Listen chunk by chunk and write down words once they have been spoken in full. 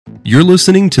You're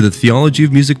listening to the Theology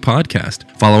of Music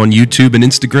podcast. Follow on YouTube and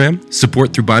Instagram,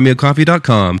 support through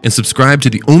buymeacoffee.com, and subscribe to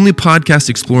the only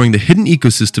podcast exploring the hidden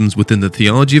ecosystems within the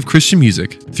theology of Christian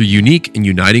music through unique and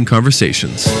uniting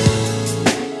conversations.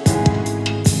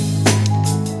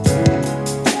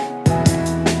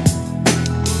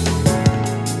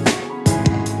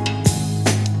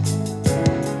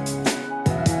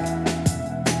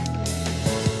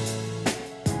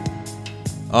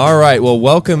 All right, well,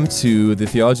 welcome to the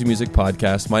Theology Music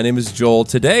Podcast. My name is Joel.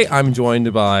 Today, I'm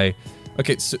joined by...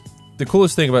 so the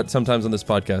coolest thing about sometimes on this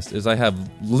podcast is I have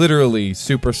literally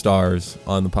superstars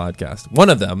on the podcast. One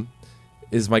of them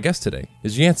is my guest today,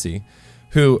 is Yancey,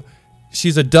 who,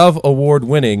 she's a Dove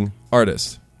Award-winning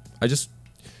artist.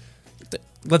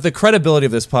 The credibility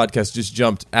of this podcast just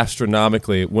jumped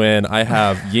astronomically when I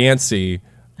have Yancey,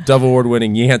 Dove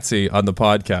Award-winning Yancey, on the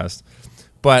podcast.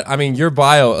 But, I mean, your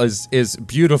bio is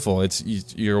beautiful.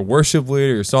 You're a worship leader,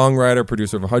 you're a songwriter,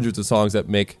 producer of hundreds of songs that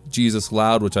make Jesus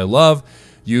loud, which I love.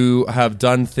 You have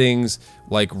done things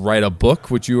like write a book,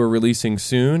 which you are releasing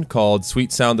soon, called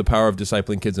Sweet Sound, The Power of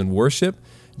Discipling Kids in Worship.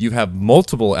 You have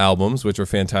multiple albums, which are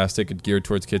fantastic and geared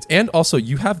towards kids. And also,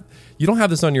 you don't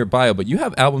have this on your bio, but you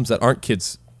have albums that aren't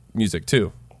kids' music,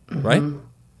 too, right?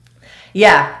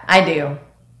 Yeah, I do.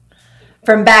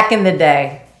 From back in the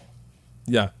day.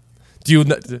 Yeah. Do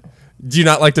you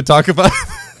not like to talk about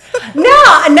it? No,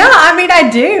 I mean,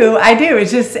 I do. It's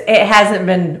just, it hasn't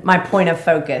been my point of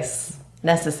focus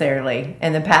necessarily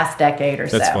in the past decade or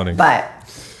so. That's funny. But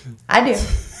I do.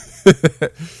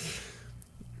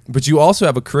 But you also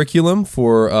have a curriculum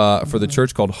for the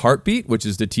church called Heartbeat, which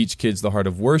is to teach kids the heart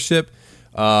of worship.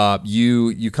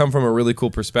 You come from a really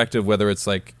cool perspective, whether it's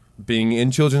like being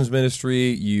in children's ministry,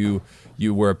 you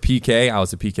were a PK. I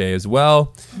was a PK as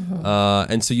well.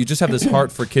 And so you just have this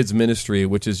heart for kids ministry,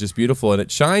 which is just beautiful. And it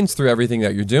shines through everything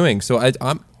that you're doing. So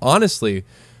I'm honestly,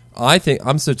 I think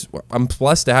I'm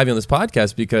blessed to have you on this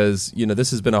podcast because, you know,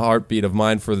 this has been a heartbeat of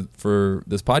mine for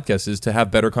this podcast, is to have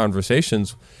better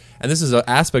conversations. And this is an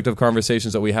aspect of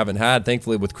conversations that we haven't had,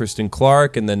 thankfully, with Kristen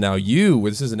Clark. And then now you, where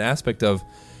this is an aspect of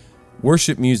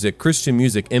worship music, Christian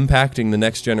music, impacting the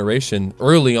next generation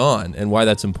early on, and why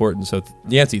that's important. So,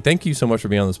 Yancey, thank you so much for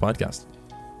being on this podcast.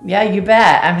 Yeah, you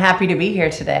bet. I'm happy to be here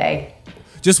today.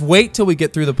 Just wait till we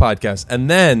get through the podcast, and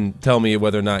then tell me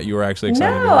whether or not you were actually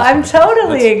excited. No, I'm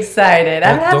totally excited.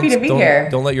 I'm happy to be here.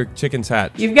 Don't let your chickens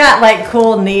hatch. You've got like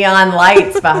cool neon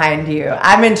lights behind you.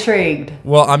 I'm intrigued.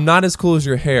 Well, I'm not as cool as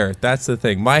your hair. That's the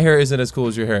thing. My hair isn't as cool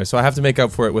as your hair, so I have to make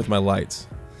up for it with my lights.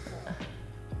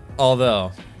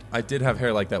 Although I did have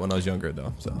hair like that when I was younger,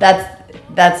 though. So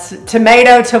that's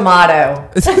tomato.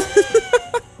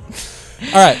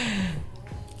 All right.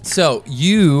 So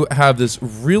you have this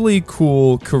really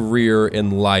cool career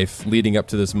in life leading up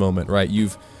to this moment, right? You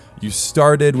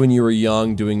started when you were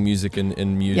young doing music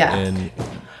and music.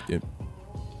 Yeah.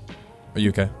 Are you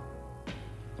okay?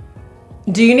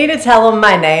 Do you need to tell him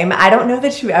my name? I don't know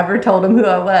that you ever told him who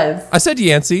I was. I said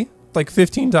Yancey like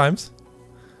 15 times.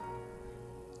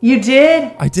 You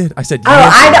did? I did. I said Yancey.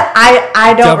 Oh,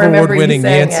 I don't remember you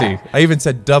saying Yancey. it. I even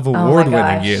said Dove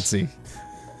Award-winning Yancey.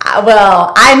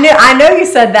 Well, I know you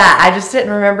said that. I just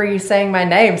didn't remember you saying my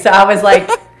name. So I was like,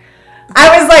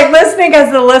 listening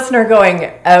as the listener,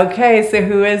 going, "Okay, so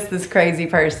who is this crazy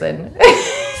person?"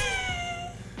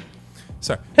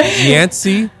 Sorry,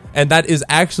 Yancey, and that is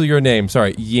actually your name.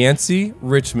 Sorry, Yancey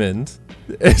Richmond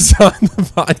is on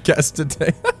the podcast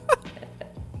today.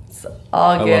 It's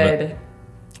all good.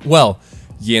 Well,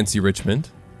 Yancey Richmond,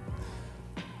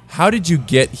 how did you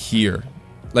get here?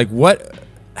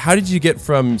 How did you get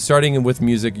from starting with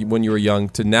music when you were young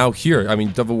to now here? I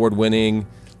mean, Dove Award winning,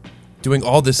 doing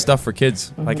all this stuff for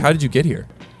kids. Like, how did you get here?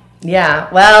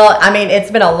 Yeah, well, I mean, it's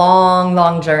been a long,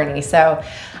 long journey. So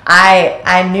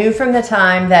I knew from the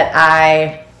time that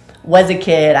I was a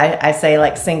kid, I say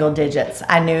like single digits,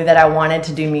 I knew that I wanted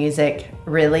to do music,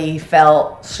 really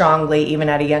felt strongly, even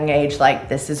at a young age, like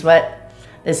this is what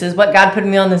God put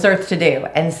me on this earth to do.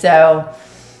 And so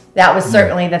that was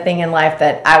certainly the thing in life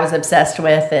that I was obsessed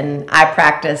with, and I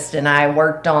practiced and I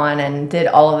worked on and did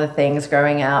all of the things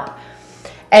growing up.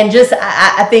 And just,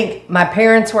 I think my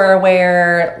parents were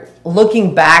aware.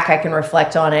 Looking back, I can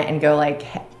reflect on it and go like,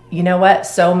 you know what?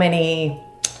 So many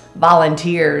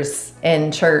volunteers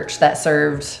in church that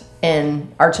served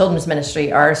in our children's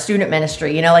ministry, our student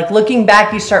ministry, you know, like looking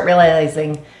back, you start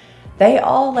realizing they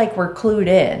all like were clued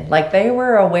in, like they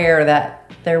were aware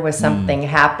that there was something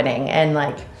happening. And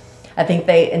like, I think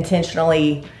they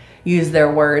intentionally use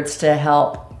their words to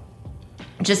help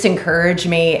just encourage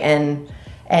me and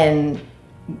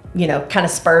you know, kind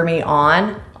of spur me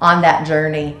on that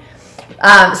journey.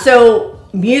 So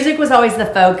music was always the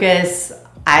focus.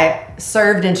 I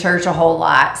served in church a whole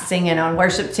lot, singing on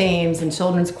worship teams and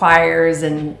children's choirs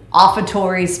and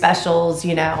offertory specials,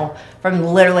 you know, from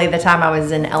literally the time I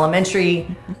was in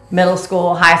elementary, middle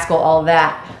school, high school, all of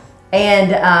that.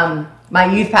 And my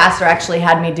youth pastor actually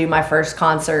had me do my first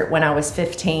concert when I was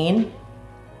 15,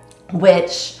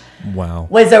 which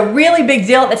was a really big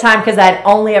deal at the time because I'd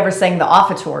only ever sang the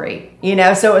offertory, you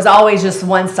know, so it was always just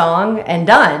one song and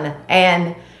done.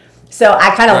 And so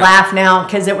I kind of laugh now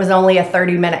because it was only a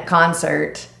 30-minute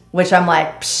concert, which I'm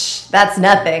like, psh, that's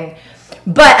nothing.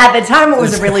 But at the time, it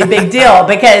was a really big deal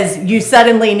because you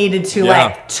suddenly needed to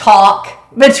like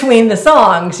talk between the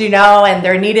songs, you know, and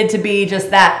there needed to be just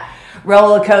that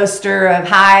roller coaster of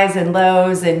highs and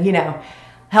lows and, you know,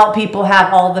 help people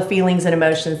have all the feelings and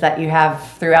emotions that you have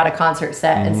throughout a concert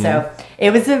set. And so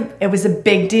it was a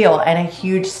big deal and a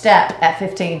huge step at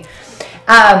 15.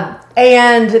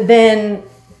 And then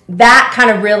that kind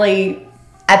of really,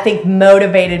 I think,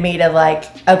 motivated me to like,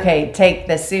 okay, take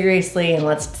this seriously and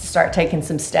let's start taking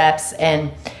some steps.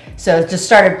 And so it just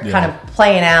started kind of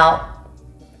playing out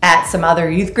at some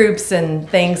other youth groups and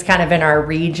things kind of in our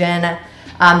region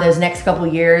those next couple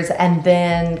of years. And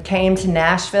then came to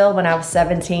Nashville when I was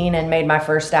 17 and made my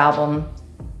first album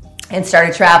and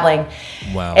started traveling.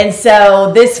 Wow. And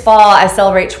so this fall, I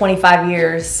celebrate 25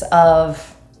 years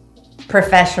of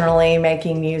professionally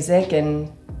making music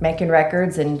and making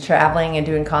records and traveling and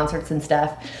doing concerts and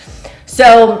stuff.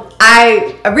 So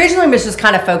I originally was just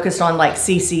kind of focused on like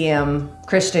CCM,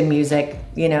 Christian music,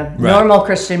 you know, normal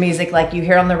Christian music like you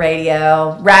hear on the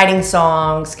radio, writing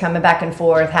songs, coming back and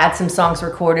forth, had some songs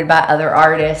recorded by other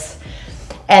artists.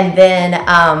 And then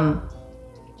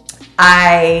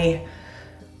I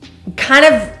kind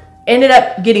of ended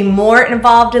up getting more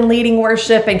involved in leading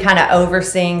worship and kind of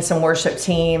overseeing some worship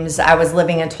teams. I was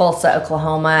living in Tulsa,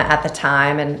 Oklahoma at the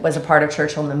time and was a part of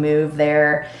Church on the Move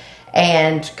there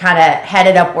and kind of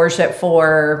headed up worship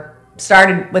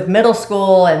started with middle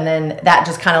school, and then that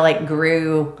just kind of like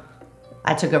grew.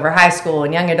 I took over high school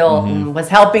and young adult and was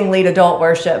helping lead adult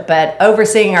worship, but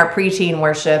overseeing our preteen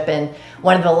worship. And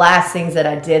one of the last things that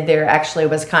I did there actually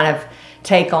was kind of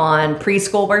take on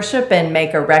preschool worship and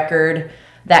make a record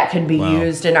that could be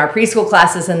used in our preschool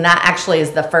classes. And that actually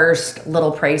is the first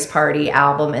Little Praise Party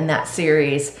album in that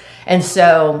series. And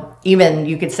so even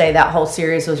you could say that whole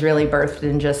series was really birthed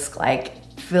in just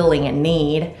like filling a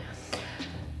need.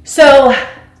 So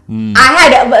and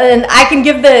I can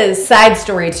give the side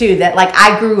story too, that like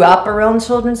I grew up around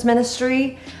children's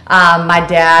ministry. My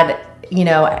dad, you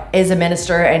know, is a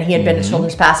minister and he had been a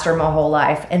children's pastor my whole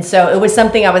life. And so it was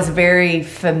something I was very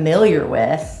familiar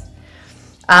with.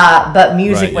 But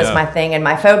music was my thing and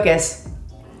my focus.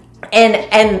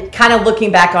 And kind of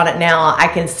looking back on it now, I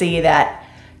can see that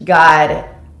God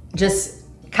just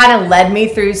kind of led me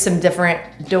through some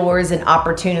different doors and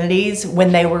opportunities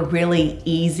when they were really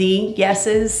easy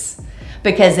yeses,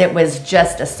 because it was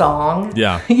just a song.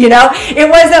 Yeah. You know, it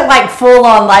wasn't like full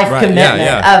on life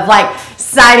commitment of like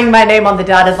signing my name on the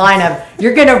dotted line of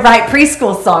you're going to write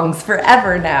preschool songs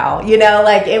forever now. You know,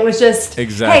 like it was just,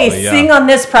 hey, sing on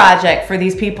this project for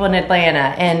these people in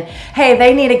Atlanta. And hey,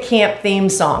 they need a camp theme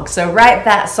song. So write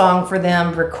that song for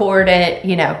them, record it,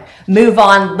 you know, move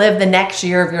on, live the next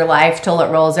year of your life till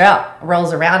it rolls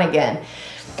around again.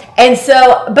 And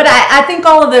so, but I think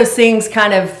all of those things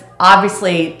kind of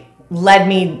obviously led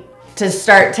me to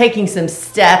start taking some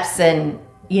steps and,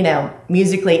 you know,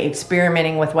 musically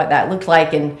experimenting with what that looked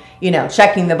like and, you know,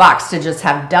 checking the box to just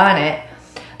have done it.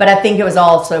 But I think it was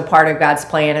also part of God's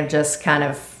plan of just kind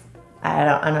of, I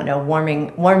don't know,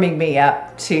 warming me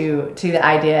up to the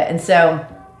idea. And so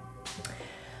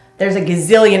there's a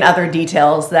gazillion other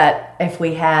details that if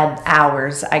we had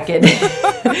hours,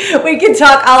 we could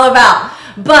talk all about.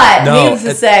 But needless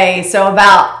to say, so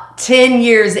about 10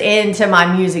 years into my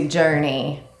music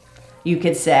journey, you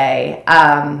could say,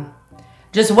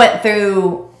 just went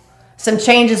through some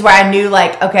changes where I knew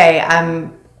like, okay,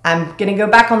 I'm going to go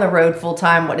back on the road full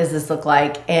time. What does this look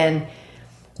like? And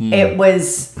it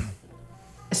was,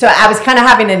 so I was kind of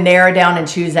having to narrow down and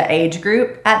choose an age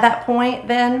group at that point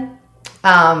then.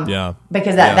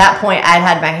 Because at that point I'd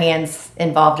had my hands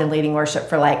involved in leading worship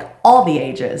for like all the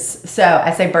ages. So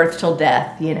I say birth till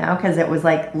death, you know, because it was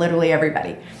like literally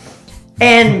everybody.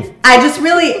 And I just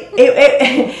really,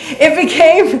 it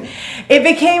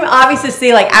became obvious to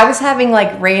see, like, I was having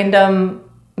like random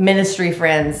ministry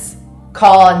friends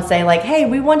call and say like, hey,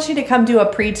 we want you to come do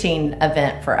a preteen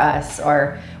event for us,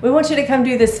 or we want you to come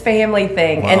do this family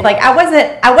thing. Wow. And like, I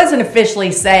wasn't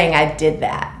officially saying I did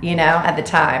that, you know, at the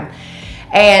time.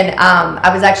 And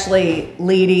I was actually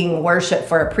leading worship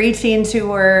for a preteen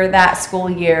tour that school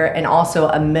year and also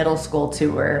a middle school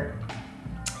tour.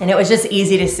 And it was just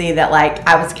easy to see that like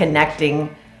I was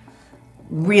connecting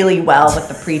really well with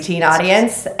the preteen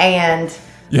audience. And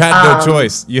you had no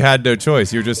choice. You had no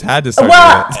choice. You just had to start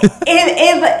doing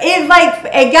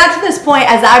it. It got to this point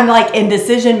as I'm like in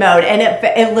decision mode, and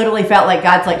it literally felt like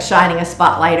God's like shining a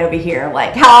spotlight over here.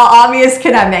 Like, how obvious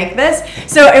can I make this?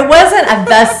 So it wasn't a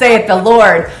thus saith the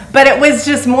Lord, but it was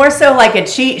just more so like a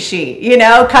cheat sheet, you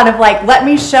know, kind of like, let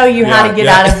me show you how to get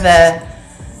out of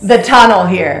the tunnel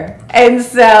here. And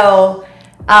so,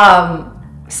 by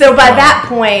that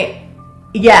point,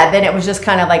 then it was just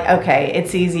kind of like, okay,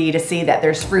 it's easy to see that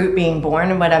there's fruit being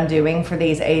born in what I'm doing for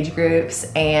these age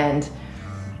groups, and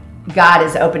God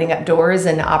is opening up doors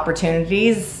and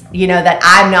opportunities, you know, that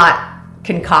I'm not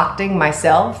concocting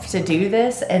myself to do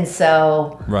this. And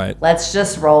so let's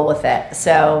just roll with it.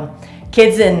 So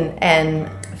kids and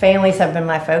families have been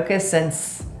my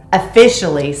focus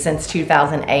officially since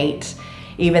 2008.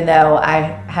 Even though I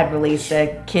had released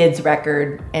a kids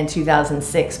record in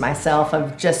 2006 myself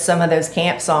of just some of those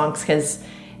camp songs, because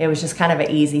it was just kind of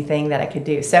an easy thing that I could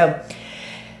do. So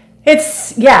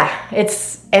it's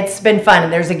been fun.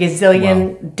 And there's a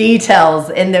gazillion details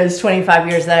in those 25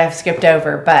 years that I've skipped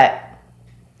over, but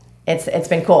it's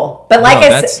been cool. But like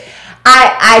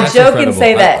I joke incredible. And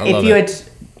say that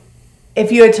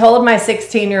if you had told my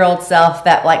 16-year-old self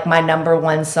that like my number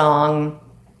one song,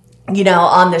 you know,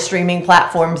 on the streaming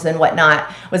platforms and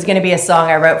whatnot, was going to be a song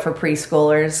I wrote for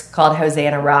preschoolers called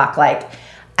Hosanna Rock, like,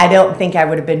 I don't think I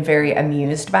would have been very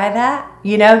amused by that.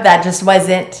 You know, that just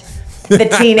wasn't the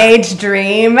teenage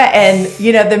dream and,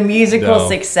 you know, the musical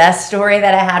success story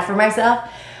that I had for myself.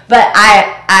 But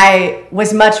I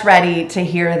was much ready to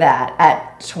hear that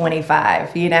at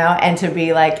 25, you know, and to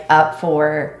be like up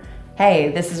for,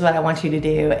 hey, this is what I want you to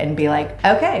do, and be like,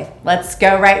 okay, let's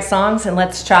go write songs and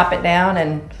let's chop it down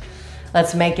and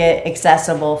let's make it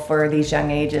accessible for these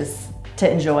young ages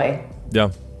to enjoy.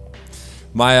 Yeah.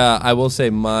 I will say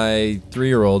my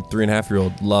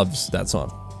 3.5-year-old loves that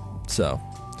song. So.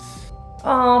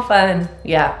 Oh, fun.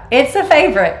 Yeah. It's a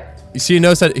favorite. She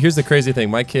knows how to, here's the crazy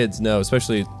thing. My kids know,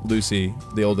 especially Lucy,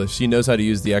 the oldest, she knows how to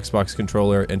use the Xbox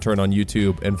controller and turn on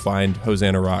YouTube and find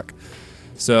Hosanna Rock.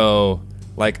 So,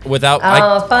 like, without,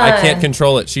 I can't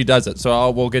control it. She does it.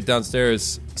 So we'll get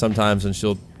downstairs sometimes and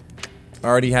she'll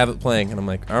already have it playing, and I'm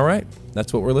like, all right,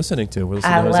 that's what we're listening to.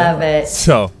 I love it.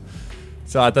 So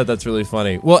I thought that's really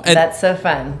funny. Well, and that's so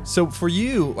fun. So for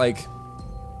you, like,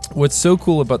 what's so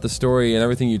cool about the story and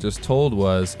everything you just told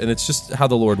was, and it's just how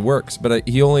the Lord works, but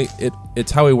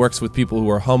it's how he works with people who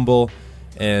are humble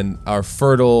and are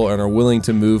fertile and are willing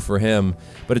to move for him.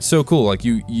 But it's so cool. Like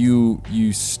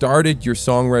you started your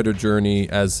songwriter journey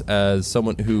as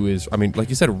someone who is, I mean, like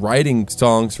you said, writing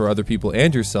songs for other people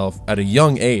and yourself at a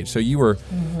young age. So you were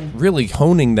really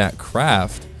honing that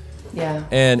craft. Yeah.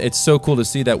 And it's so cool to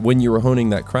see that when you were honing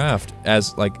that craft,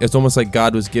 as like, it's almost like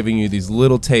God was giving you these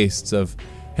little tastes of,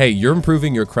 hey, you're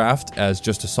improving your craft as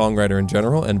just a songwriter in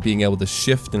general, and being able to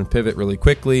shift and pivot really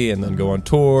quickly and then go on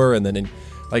tour. And then,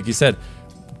 like you said,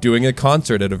 doing a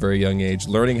concert at a very young age,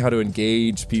 learning how to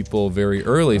engage people very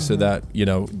early, so that, you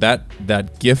know,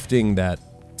 that gifting, that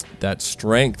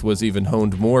strength was even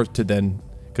honed more to then,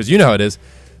 because you know how it is,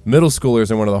 middle schoolers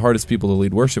are one of the hardest people to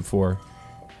lead worship for.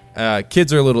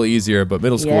 Kids are a little easier, but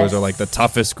middle schoolers are like the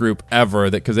toughest group ever,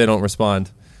 because they don't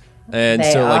respond. And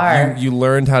they so like are. you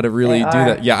learned how to really do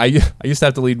that. Yeah, I used to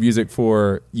have to lead music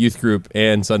for youth group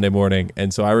and Sunday morning,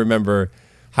 and so I remember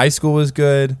high school was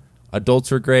good,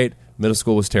 adults were great, middle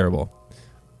school was terrible.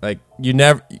 Like you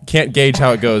can't gauge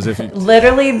how it goes if you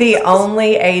literally the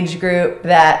only age group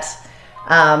that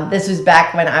this was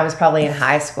back when I was probably in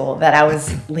high school, that I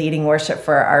was leading worship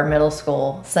for our middle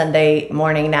school Sunday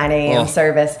morning 9 a.m.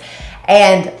 service,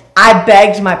 and I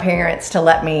begged my parents to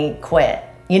let me quit,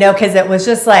 you know, because it was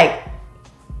just like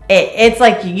it's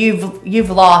like you've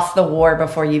lost the war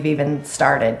before you've even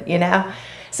started, you know.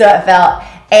 So it felt,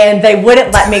 and they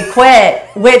wouldn't let me quit,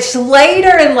 which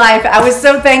later in life I was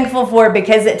so thankful for,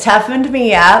 because it toughened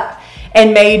me up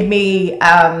and made me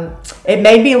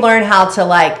learn how to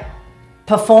like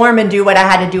perform and do what I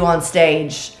had to do on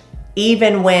stage,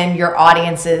 even when your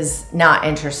audience is not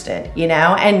interested, you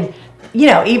know. And you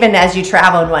know, even as you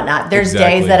travel and whatnot, there's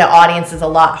days that an audience is a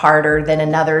lot harder than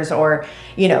another's, or,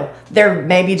 you know, they're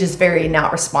maybe just very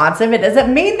not responsive. It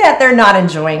doesn't mean that they're not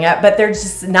enjoying it, but they're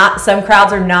just not, some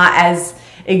crowds are not as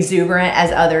exuberant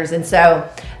as others. And so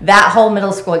that whole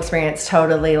middle school experience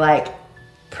totally like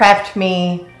prepped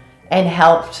me and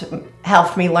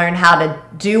helped me learn how to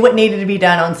do what needed to be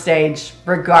done on stage,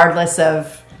 regardless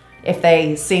of if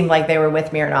they seemed like they were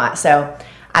with me or not. So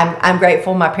I'm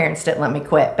grateful my parents didn't let me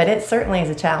quit, but it certainly is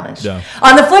a challenge. Yeah.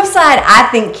 On the flip side, I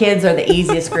think kids are the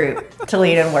easiest group to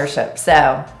lead in worship.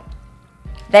 So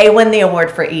they win the award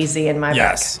for easy in my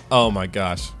book. Oh my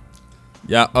gosh.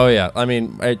 Yeah. Oh yeah. I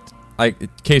mean, I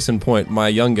case in point, my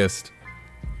youngest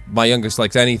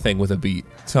likes anything with a beat.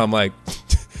 So I'm like,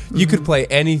 you could play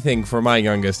anything for my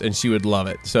youngest and she would love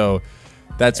it. So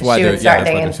that's why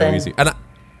they're so easy. And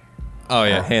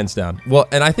hands down. Well,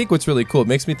 and I think what's really cool, it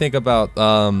makes me think about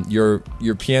your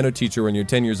piano teacher when you're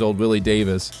 10 years old, Willie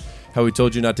Davis, how he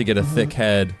told you not to get a thick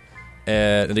head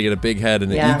and to get a big head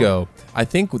and an ego. I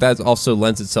think that also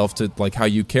lends itself to like how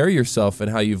you carry yourself and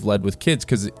how you've led with kids.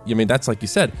 Because I mean, that's like you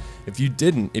said, if you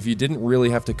didn't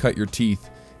really have to cut your teeth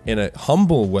in a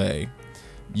humble way,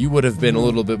 you would have been a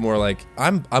little bit more like,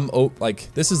 I'm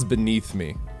like, this is beneath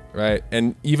me. Right.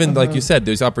 And even like you said,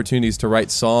 there's opportunities to write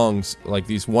songs, like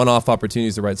these one-off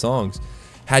opportunities to write songs.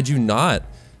 Had you not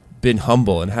been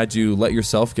humble and had you let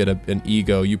yourself get an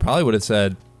ego, you probably would have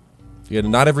said,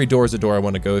 not every door is a door I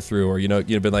want to go through. Or, you'd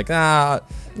have been like, I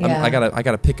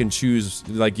gotta pick and choose.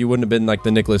 Like you wouldn't have been like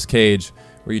the Nicolas Cage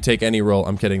where you take any role.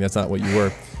 I'm kidding. That's not what you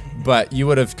were. But you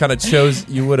would have kind of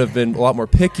you would have been a lot more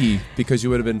picky because you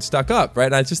would have been stuck up. Right.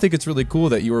 And I just think it's really cool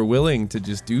that you were willing to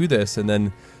just do this. And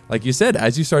then, like you said,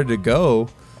 as you started to go,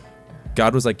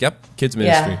 God was like, yep, kids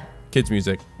ministry, kids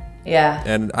music. Yeah.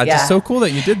 And it's just so cool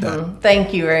that you did that.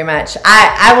 Thank you very much.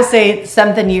 I will say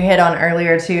something you hit on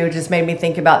earlier too, just made me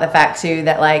think about the fact too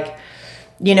that like,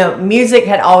 music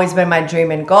had always been my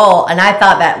dream and goal. And I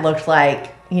thought that looked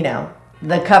like,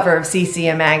 the cover of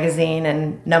CCM magazine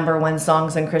and #1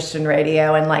 songs on Christian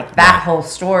radio and like that whole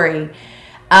story.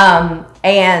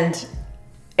 And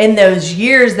in those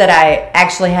years that I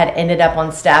actually had ended up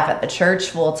on staff at the church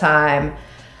full time,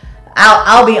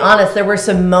 I'll be honest, there were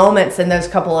some moments in those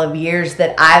couple of years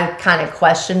that I kind of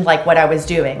questioned like what I was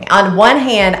doing. On one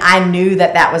hand, I knew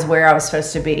that was where I was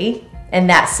supposed to be in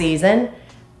that season.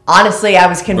 Honestly, I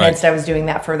was convinced I was doing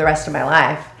that for the rest of my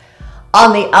life.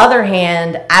 On the other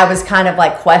hand, I was kind of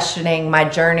like questioning my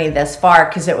journey this far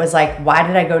because it was like, why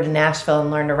did I go to Nashville and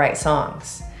learn to write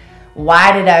songs?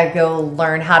 Why did I go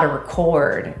learn how to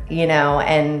record,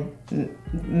 and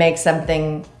make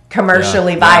something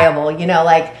commercially viable?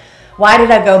 Like, why did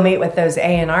I go meet with those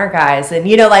A&R guys? And,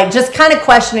 like just kind of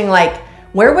questioning, like,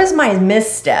 where was my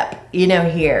misstep,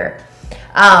 here?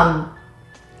 But,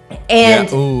 at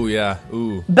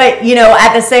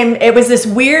the same, it was this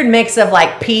weird mix of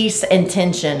like peace and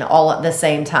tension all at the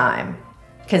same time.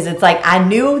 Because it's like, I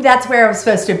knew that's where I was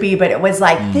supposed to be, but it was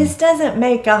like, this doesn't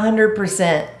make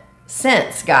 100%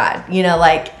 sense, God.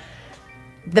 Like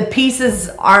the pieces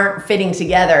aren't fitting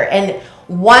together. And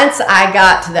once I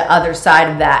got to the other side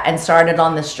of that and started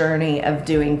on this journey of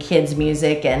doing kids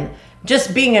music and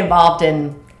just being involved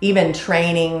in even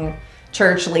training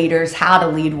church leaders how to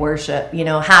lead worship,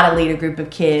 how to lead a group of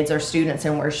kids or students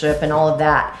in worship and all of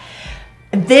that.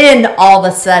 Then all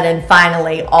of a sudden,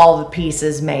 finally, all the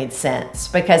pieces made sense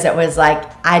because it was like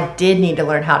I did need to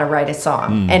learn how to write a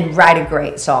song and write a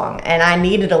great song. And I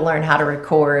needed to learn how to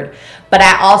record. But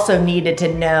I also needed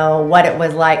to know what it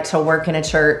was like to work in a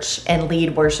church and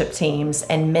lead worship teams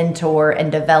and mentor and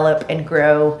develop and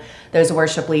grow those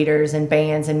worship leaders and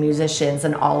bands and musicians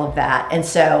and all of that. And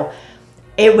so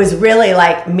it was really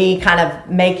like me kind of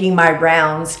making my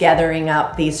rounds, gathering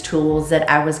up these tools that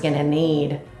I was going to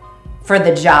need for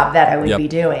the job that I would be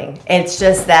doing. It's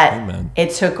just that it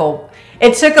took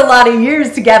a lot of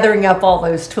years to gathering up all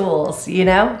those tools,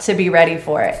 to be ready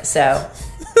for it. So,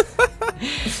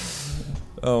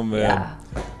 oh man, yeah.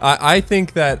 I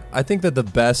think that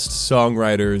the best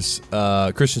songwriters,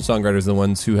 Christian songwriters, are the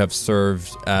ones who have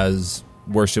served as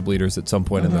worship leaders at some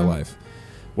point in their life,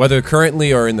 whether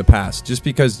currently or in the past. Just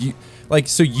because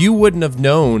you wouldn't have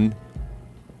known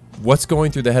what's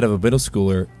going through the head of a middle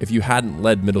schooler if you hadn't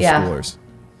led middle schoolers,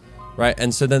 right?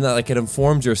 And so then that it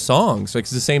informed your songs. Like it's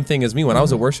the same thing as me when I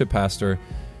was a worship pastor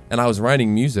and I was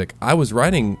writing music. I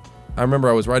remember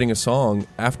I was writing a song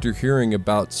after hearing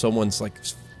about someone's like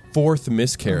fourth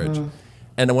miscarriage,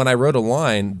 and when I wrote a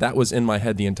line, that was in my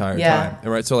head the entire time.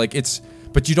 And right, so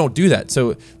but you don't do that.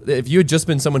 So if you had just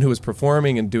been someone who was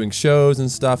performing and doing shows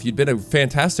and stuff, you'd been a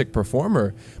fantastic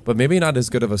performer, but maybe not as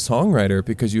good of a songwriter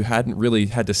because you hadn't really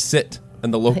had to sit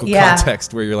in the local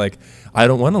context where you're like, I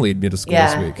don't want to lead middle school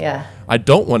this week. I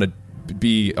don't want to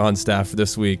be on staff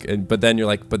this week. But then you're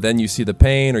like, but then you see the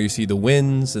pain or you see the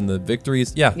wins and the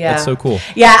victories. Yeah. That's so cool.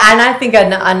 Yeah. And I think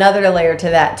another layer to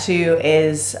that too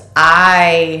is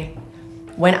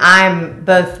when I'm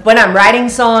writing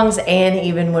songs and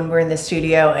even when we're in the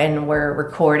studio and we're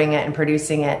recording it and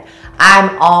producing it,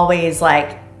 I'm always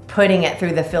like putting it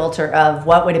through the filter of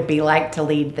what would it be like to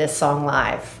lead this song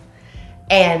live,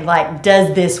 and like,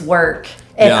 does this work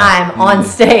if I'm on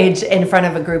stage in front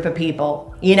of a group of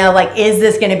people? You know, like, is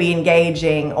this going to be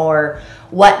engaging, or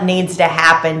what needs to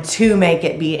happen to make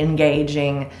it be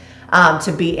engaging,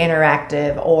 to be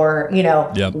interactive, or, you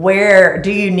know, where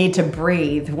do you need to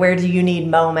breathe? Where do you need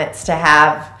moments to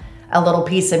have a little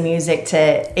piece of music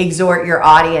to exhort your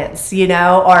audience, you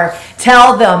know, or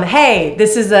tell them, hey,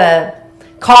 this is a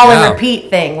call and repeat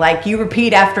thing. Like, you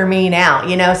repeat after me now,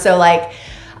 you know? So like,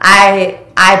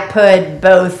 I put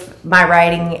both my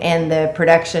writing and the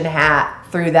production hat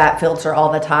through that filter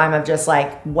all the time of just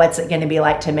like, what's it going to be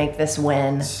like to make this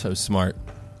win? So smart.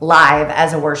 Live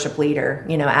as a worship leader,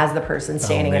 you know, as the person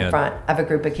standing in front of a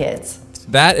group of kids.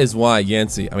 That is why,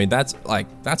 Yancey, I mean, that's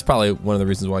probably one of the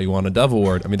reasons why you won a Dove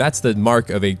Award. I mean, that's the mark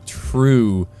of a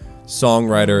true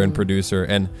songwriter and producer.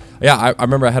 And yeah, I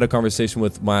remember I had a conversation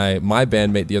with my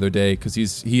bandmate the other day, because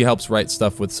he helps write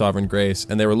stuff with Sovereign Grace,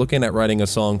 and they were looking at writing a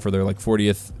song for their like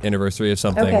 40th anniversary or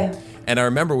something. Okay. And I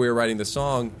remember we were writing the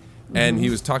song, and he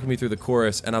was talking me through the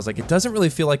chorus, and I was like, it doesn't really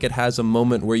feel like it has a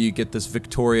moment where you get this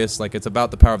victorious, like it's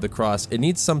about the power of the cross. It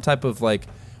needs some type of like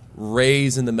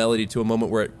raise in the melody to a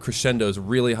moment where it crescendos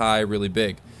really high, really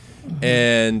big.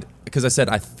 And because I said,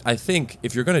 I think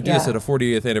if you're going to do this at a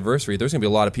 40th anniversary, there's going to be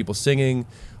a lot of people singing,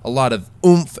 a lot of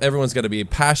oomph. Everyone's going to be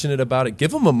passionate about it.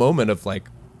 Give them a moment of like,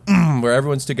 where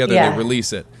everyone's together, they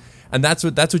release it. And that's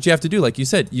what you have to do. Like you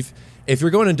said, if you're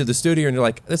going into the studio and you're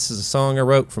like, this is a song I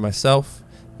wrote for myself,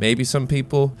 maybe some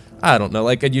people, I don't know,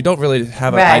 like, and you don't really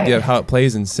have an idea of how it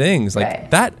plays and sings, like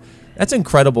that's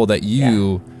incredible that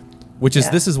you, which is,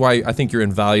 this is why I think you're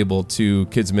invaluable to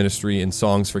kids ministry and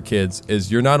Songs for Kids,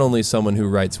 is you're not only someone who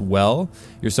writes well,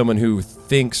 you're someone who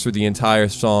thinks through the entire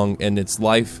song and its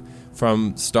life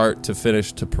from start to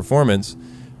finish to performance,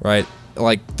 right?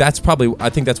 Like, that's probably, I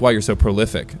think that's why you're so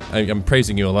prolific. I'm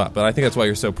praising you a lot, but I think that's why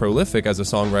you're so prolific as a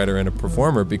songwriter and a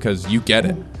performer, because you get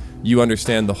it. You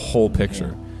understand the whole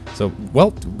picture. So,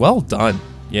 well done,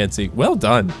 Yancey. Well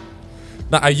done.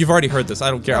 No, you've already heard this. I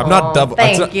don't care. I'm not double.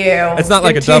 Thank you. It's not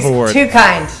like a Dove Award. Too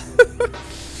kind.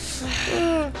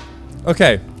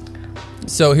 Okay.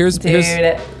 So here's... What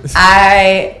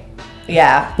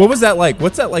was that like?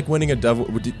 What's that like, winning a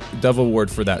Dove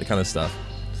Award for that kind of stuff?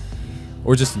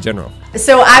 Or just in general?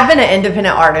 So I've been an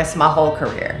independent artist my whole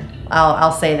career.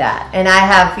 I'll say that. And I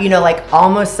have, you know, like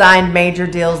almost signed major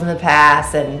deals in the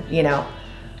past, and, you know,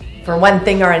 for one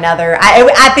thing or another,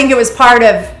 I think it was part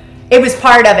of,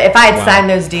 if I had signed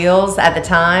those deals at the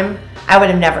time, I would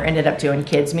have never ended up doing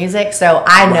kids music. So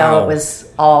I know it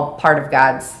was all part of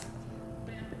God's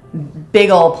big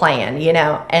old plan, you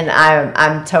know, and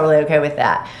I'm totally okay with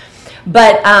that.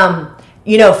 But,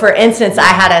 you know, for instance, I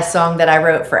had a song that I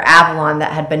wrote for Avalon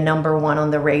that had been #1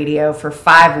 on the radio for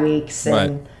 5 weeks,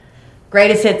 and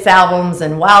greatest hits albums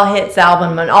and wild hits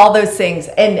album and all those things.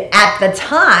 And at the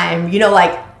time, you know,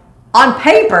 like on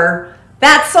paper,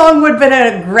 that song would have been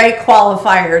a great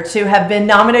qualifier to have been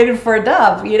nominated for a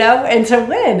Dove, you know, and to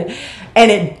win.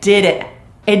 And it didn't.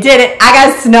 It didn't. I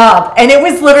got snubbed. And it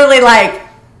was literally like,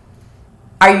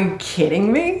 are you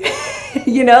kidding me?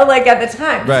 You know, like at the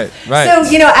time. Right. So,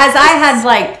 you know, as I had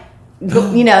like,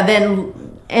 you know, then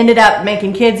ended up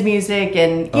making kids music,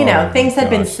 and, you know, things had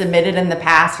been submitted in the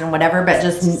past and whatever, but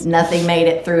just nothing made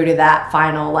it through to that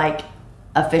final, like,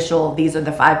 official, these are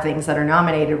the 5 things that are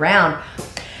nominated round.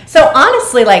 So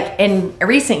honestly, like in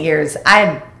recent years,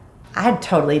 I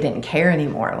totally didn't care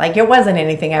anymore. Like, it wasn't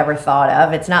anything I ever thought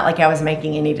of. It's not like I was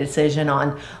making any decision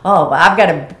on, oh, well, I've got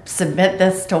to submit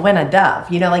this to win a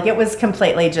Dove. You know, like, it was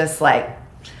completely just like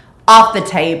off the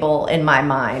table in my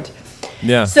mind.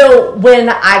 Yeah. So when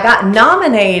I got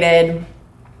nominated,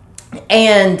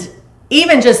 and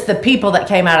even just the people that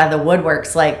came out of the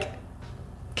woodworks, like,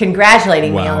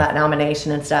 congratulating me on that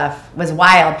nomination and stuff was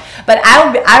wild. But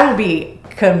I will be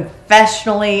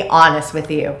confessionally honest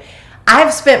with you.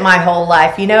 I've spent my whole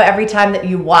life, you know, every time that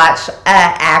you watch an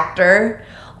actor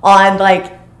on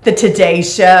like the Today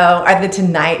Show or the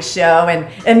Tonight Show,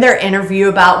 and their interview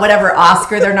about whatever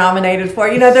Oscar they're nominated for,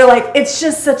 you know, they're like, it's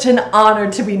just such an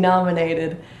honor to be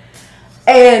nominated.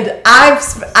 And I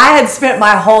had spent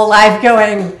my whole life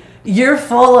going, you're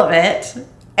full of it.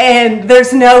 And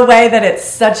there's no way that it's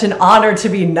such an honor to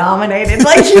be nominated.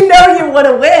 Like, you know, you want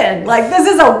to win. Like, this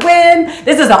is a win.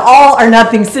 This is an all or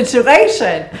nothing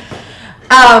situation.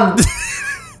 I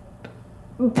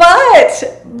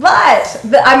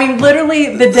mean,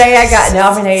 literally the day I got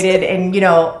nominated, and, you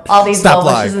know, all these well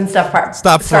wishes and stuff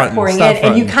start pouring in,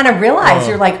 and you kind of realize,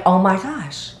 you're like, oh my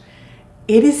gosh,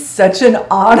 it is such an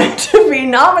honor to be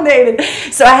nominated.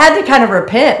 So I had to kind of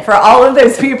repent for all of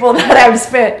those people that I've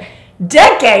spent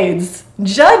decades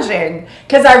judging,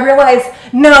 because I realized,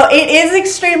 no, it is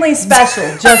extremely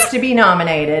special just to be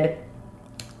nominated.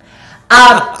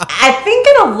 I think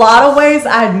in a lot of ways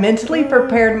I had mentally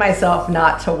prepared myself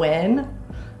not to win,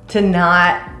 to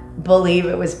not believe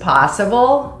it was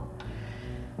possible.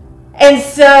 And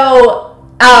so,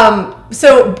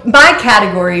 so my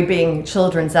category being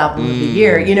Children's Album of the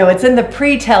Year, you know, it's in the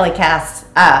pre-telecast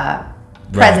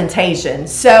presentation.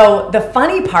 So the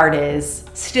funny part is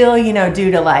still, you know,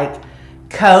 due to like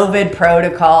COVID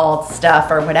protocol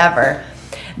stuff or whatever,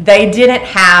 they didn't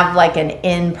have like an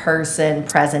in-person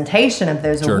presentation of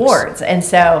those awards. And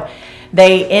so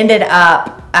they ended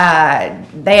up,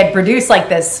 they had produced like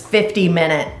this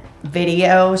 50-minute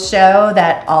video show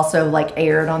that also like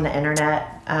aired on the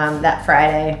internet that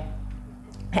Friday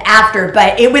after.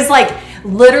 But it was like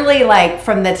literally like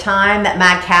from the time that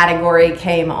my category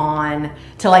came on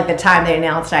to like the time they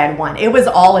announced I had won, it was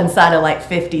all inside of like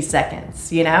 50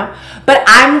 seconds, you know? But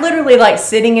I'm literally like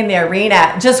sitting in the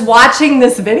arena just watching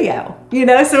this video, you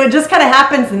know? So it just kind of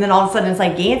happens, and then all of a sudden it's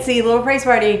like, Yancey, Little Praise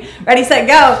Party, ready, set,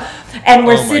 go. And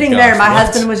we're sitting there, and my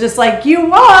husband was just like, you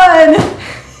won!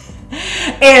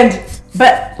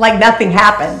 But like nothing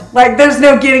happened. Like there's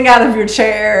no getting out of your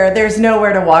chair. There's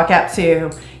nowhere to walk up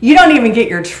to. You don't even get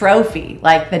your trophy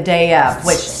like the day of,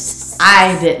 which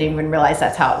I didn't even realize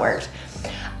that's how it worked.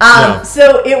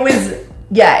 So it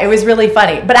was really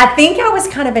funny. But I think I was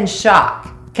kind of in shock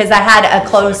because I had a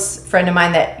close friend of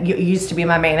mine that used to be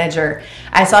my manager.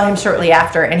 I saw him shortly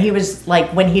after, and he was like,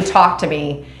 when he talked to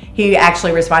me, he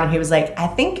actually responded. He was like, I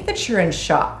think that you're in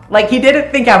shock. Like he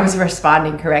didn't think I was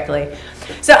responding correctly.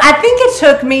 So I think it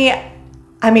took me,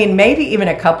 I mean, maybe even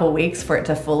a couple weeks for it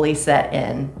to fully set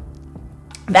in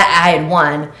that I had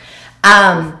won.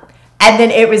 And then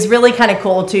it was really kind of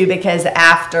cool too, because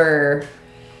after,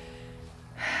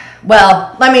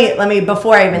 well, let me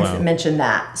before I even mention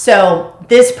that. So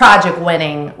this project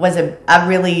winning was a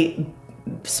really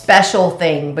special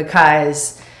thing,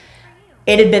 because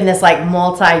it had been this like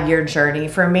multi-year journey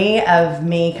for me of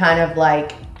me kind of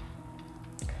like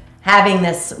having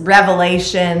this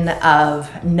revelation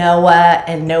of Noah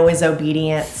and Noah's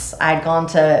obedience. I'd gone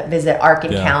to visit Ark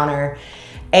Encounter,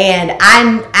 and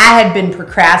I had been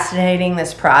procrastinating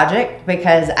this project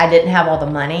because I didn't have all the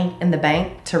money in the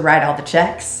bank to write all the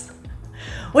checks,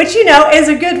 which, you know, is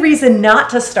a good reason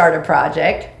not to start a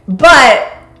project.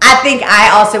 But I think I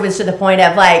also was to the point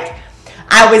of like,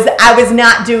 I was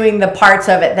not doing the parts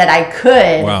of it that I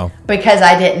could because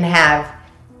I didn't have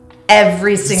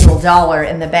every single dollar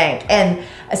in the bank. And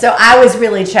so I was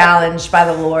really challenged by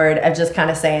the Lord of just kind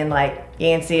of saying like,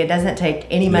 Yancey, it doesn't take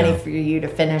any money for you to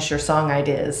finish your song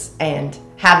ideas and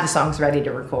have the songs ready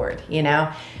to record, you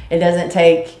know? It doesn't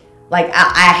take, like,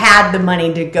 I had the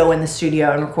money to go in the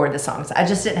studio and record the songs. I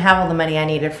just didn't have all the money I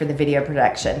needed for the video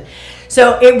production.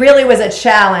 So it really was a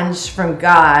challenge from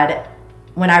God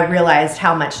when I realized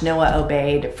how much Noah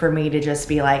obeyed for me to just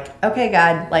be like, okay,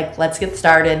 God, like, let's get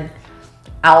started.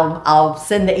 I'll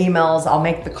send the emails, I'll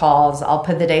make the calls, I'll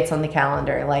put the dates on the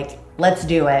calendar, like, let's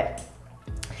do it.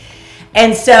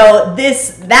 And so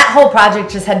that whole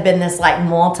project just had been this like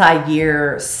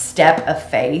multi-year step of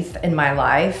faith in my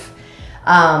life,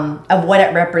 of what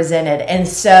it represented. And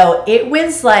so it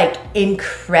was like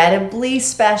incredibly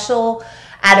special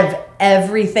out of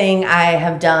everything I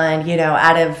have done, you know,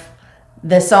 out of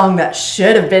the song that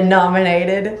should have been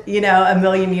nominated, you know, a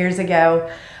million years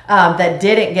ago, that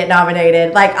didn't get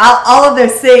nominated. Like all of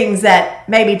those things that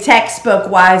maybe textbook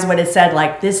wise would have said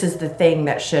like, this is the thing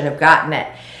that should have gotten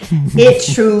it.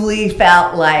 It truly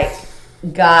felt like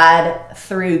God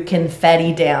threw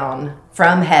confetti down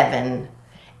from heaven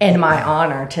in my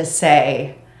honor to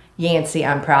say, Yancey,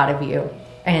 I'm proud of you.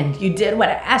 And you did what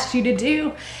I asked you to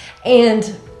do.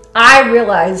 And I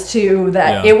realized too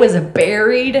that it was a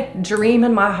buried dream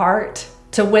in my heart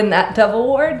to win that Dove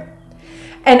Award.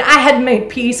 And I had made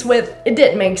peace with, it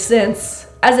didn't make sense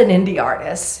as an indie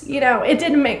artist. You know, it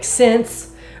didn't make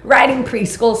sense writing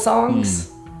preschool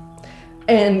songs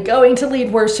and going to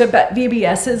lead worship at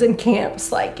VBSs and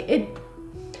camps. Like, it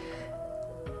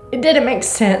didn't make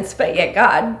sense, but yet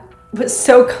God was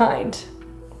so kind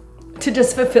to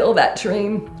just fulfill that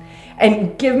dream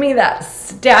and give me that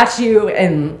statue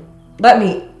and let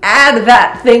me add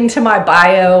that thing to my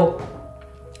bio.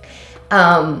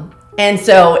 And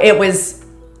so it was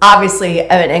obviously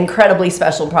an incredibly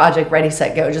special project, Ready,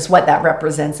 Set, Go, just what that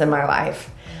represents in my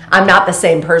life. I'm not the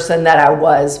same person that I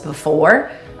was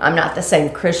before. I'm not the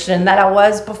same Christian that I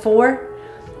was before.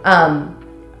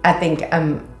 I think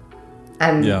I'm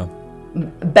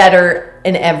better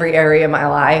in every area of my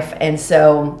life. And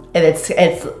so I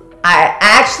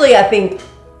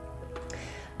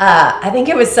think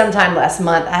it was sometime last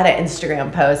month. I had an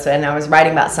Instagram post and I was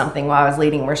writing about something while I was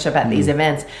leading worship at these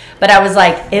events. But I was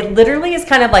like, it literally is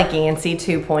kind of like Yancey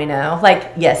 2.0.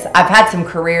 Like, yes, I've had some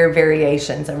career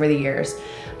variations over the years,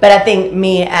 but I think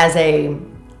me as a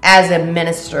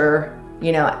minister,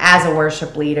 you know, as a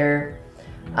worship leader,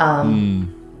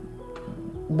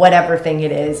 whatever thing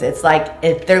it is, it's like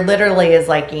there literally is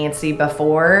like Yancey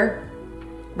before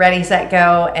Ready, Set,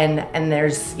 Go, and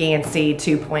there's Yancey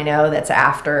 2.0 that's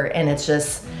after, and it's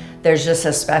just, there's just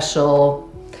a special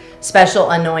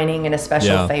anointing and a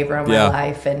special favor in my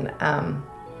life, and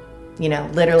you know,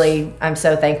 literally, I'm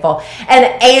so thankful.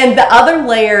 And the other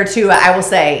layer too, I will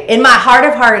say, in my heart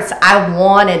of hearts, I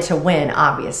wanted to win,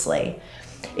 obviously,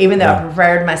 even though I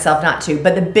prepared myself not to.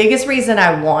 But the biggest reason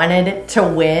I wanted to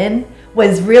win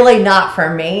was really not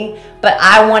for me, but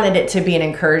I wanted it to be an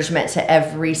encouragement to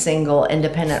every single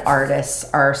independent artist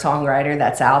or songwriter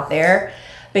that's out there.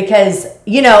 Because,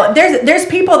 you know, there's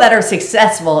people that are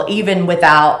successful even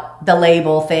without the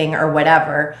label thing or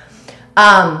whatever.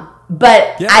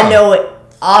 But I know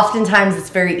oftentimes it's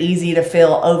very easy to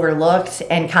feel overlooked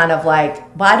and kind of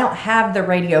like, well, I don't have the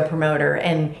radio promoter,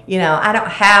 and, you know, I don't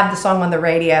have the song on the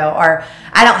radio, or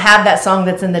I don't have that song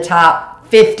that's in the top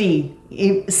 50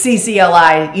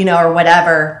 CCLI, you know, or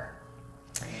whatever.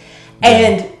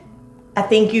 And I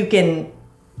think you can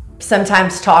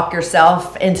sometimes talk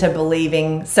yourself into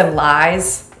believing some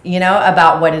lies, you know,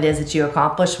 about what it is that you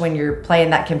accomplish when you're playing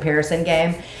that comparison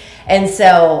game. And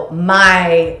so in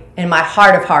my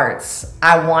heart of hearts,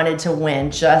 I wanted to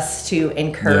win just to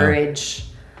encourage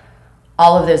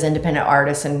all of those independent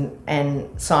artists and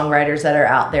songwriters that are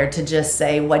out there to just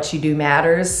say what you do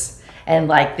matters. And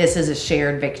like, this is a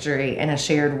shared victory and a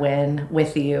shared win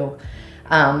with you,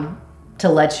 to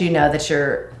let you know that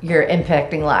you're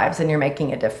impacting lives and you're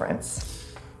making a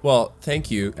difference. Well,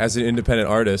 thank you. As an independent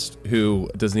artist who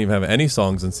doesn't even have any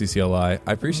songs in CCLI,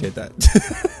 I appreciate that.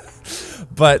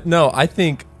 But no, I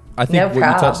think No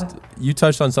what you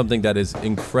touched on something that is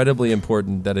incredibly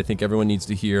important that I think everyone needs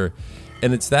to hear,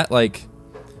 and it's that, like,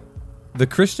 the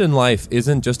Christian life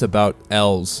isn't just about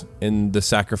L's in the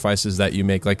sacrifices that you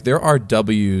make. Like, there are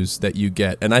W's that you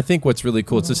get. And I think what's really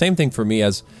cool, it's the same thing for me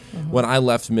as when I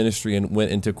left ministry and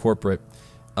went into corporate.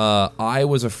 I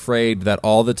was afraid that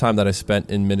all the time that I spent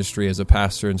in ministry as a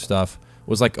pastor and stuff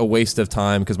was like a waste of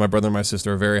time, because my brother and my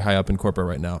sister are very high up in corporate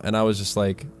right now. And I was just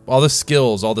like, all the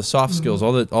skills, all the soft skills,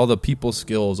 all the people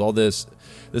skills, all this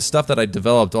stuff that I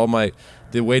developed,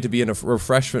 the way to be a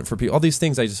refreshment for people, all these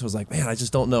things, I just was like, man, I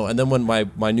just don't know. And then when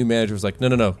my new manager was like,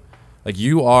 no, like,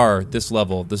 you are this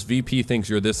level, this VP thinks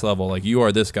you're this level, like, you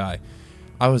are this guy.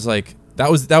 I was like, that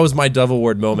was my Dove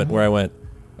Award moment where I went,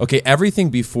 okay, everything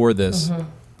before this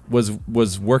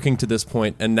was working to this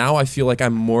point, and now I feel like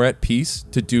I'm more at peace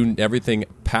to do everything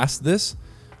past this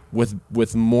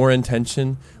with more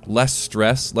intention, less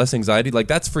stress, less anxiety. Like,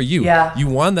 that's for you. Yeah. You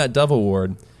won that Dove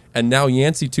Award, and now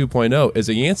Yancey 2.0 is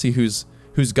a Yancey who's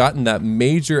gotten that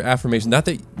major affirmation. Not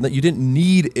that you didn't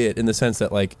need it, in the sense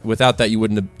that, like, without that you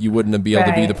wouldn't have been able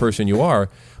to be the person you are.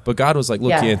 But God was like,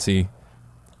 look, Yancey,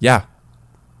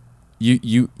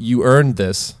 you earned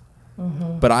this.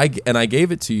 But I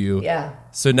gave it to you. Yeah.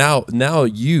 So now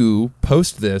you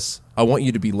post this. I want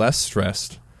you to be less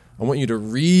stressed. I want you to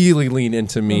really lean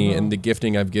into me and the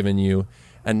gifting I've given you.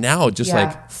 And now, just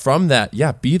like from that,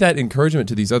 be that encouragement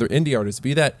to these other indie artists.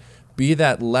 Be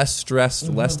that less stressed,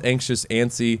 less anxious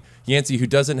Yancey who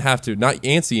doesn't have to, not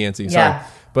Yancey, sorry,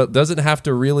 but doesn't have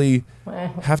to really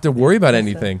have to worry about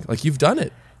anything. Like, you've done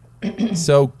it.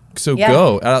 So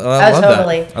go. I love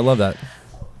that. I love that.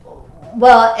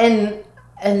 Well,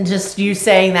 and just you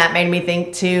saying that made me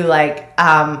think too, like,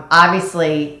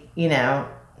 obviously, you know,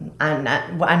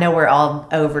 I know we're all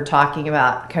over talking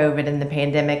about COVID and the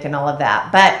pandemic and all of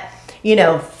that, but, you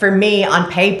know, for me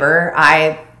on paper,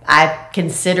 I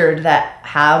considered that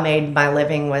how I made my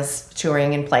living was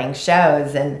touring and playing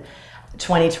shows, and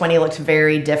 2020 looked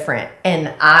very different.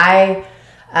 And I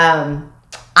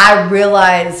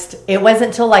realized it wasn't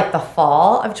until like the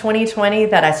fall of 2020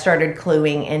 that I started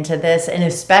cluing into this. And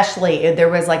especially there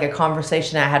was like a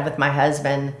conversation I had with my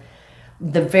husband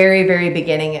the very, very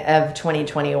beginning of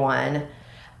 2021,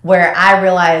 where I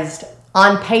realized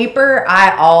on paper,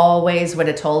 I always would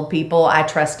have told people I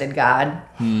trusted God.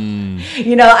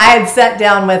 You know, I had sat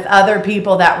down with other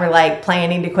people that were like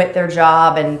planning to quit their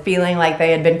job and feeling like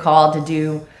they had been called to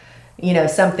do,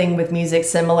 something with music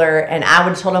similar. And I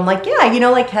would told him like, yeah,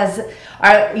 like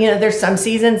there's some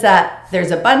seasons that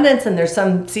there's abundance and there's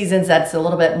some seasons that's a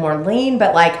little bit more lean,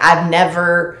 but like I've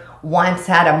never once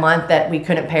had a month that we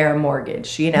couldn't pay our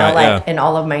mortgage, in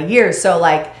all of my years. So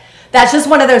like, that's just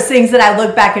one of those things that I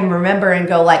look back and remember and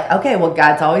go like, okay, well,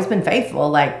 God's always been faithful.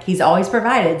 Like he's always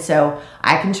provided. So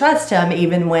I can trust him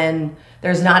even when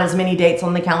there's not as many dates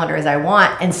on the calendar as I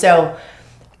want. And so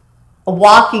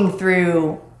walking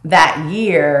through that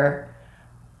year,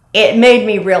 it made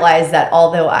me realize that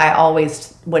although I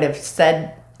always would have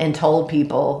said and told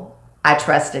people I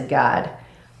trusted God,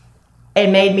 it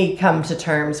made me come to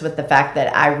terms with the fact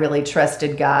that I really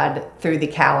trusted God through the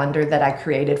calendar that I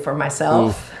created for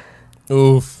myself.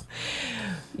 Oof.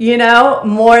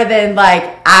 More than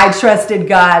like I trusted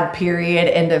God, period,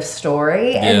 end of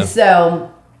story. Yeah. And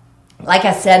so, like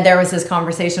I said, there was this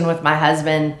conversation with my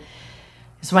husband.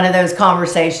 It's one of those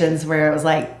conversations where it was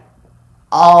like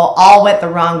all went the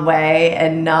wrong way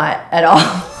and not at all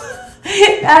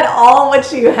at all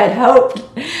what you had hoped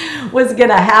was going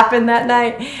to happen that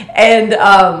night.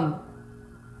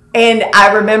 And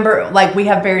I remember like we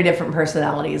have very different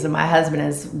personalities, and my husband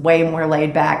is way more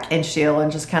laid back and chill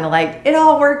and just kind of like, it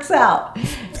all works out.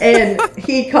 And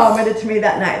he commented to me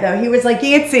that night though, he was like,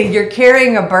 Yancey, you're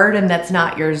carrying a burden that's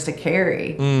not yours to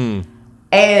carry.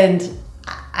 And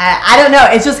I don't know.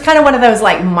 It's just kind of one of those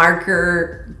like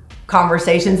marker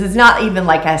conversations. It's not even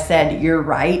like I said, you're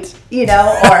right,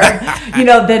 or,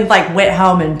 then like went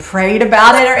home and prayed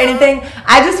about it or anything.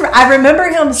 I remember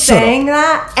him saying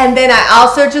that. And then I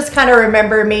also just kind of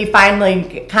remember me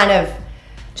finally kind of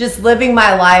just living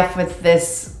my life with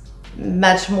this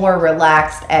much more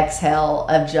relaxed exhale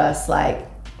of just like,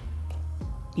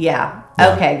 yeah.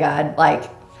 Okay, God, like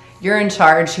you're in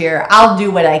charge here. I'll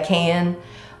do what I can,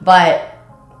 but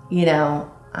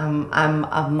I'm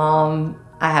a mom.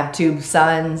 I have 2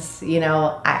 sons,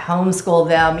 I homeschool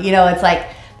them. It's like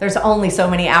there's only so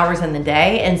many hours in the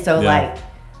day. And so like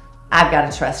I've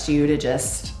got to trust you to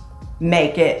just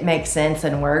make it make sense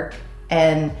and work.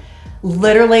 And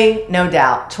literally, no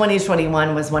doubt,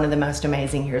 2021 was one of the most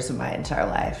amazing years of my entire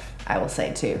life, I will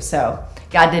say too. So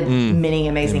God did many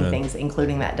amazing things,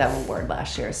 including that Dove Award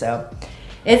last year. So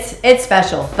it's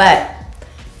special, but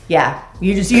yeah,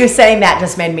 you saying that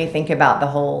just made me think about the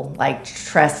whole like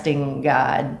trusting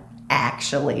God,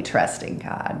 actually trusting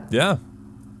God. Yeah.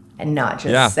 And not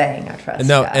just saying I trust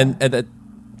God. And that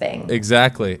thing.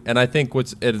 Exactly. And I think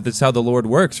that's how the Lord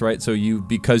works, right? So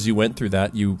because you went through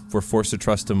that, you were forced to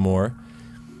trust him more.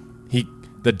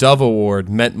 The Dove Award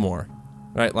meant more,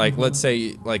 right? Like let's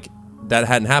say like that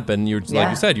hadn't happened. Like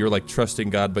you said, you were like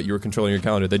trusting God, but you were controlling your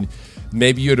calendar. Then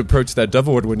maybe you'd approach that Dove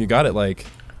Award when you got it like,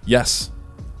 yes,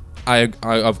 I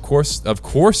of course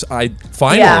I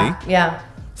finally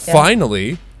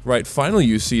finally right finally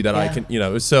you see that I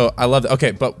can so I love that.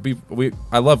 Okay, but we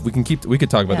could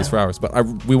talk about this for hours, but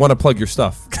we want to plug your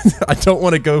stuff. I don't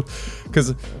want to go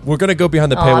because we're going to go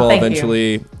behind the paywall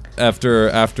eventually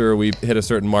after we hit a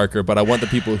certain marker, but I want the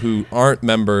people who aren't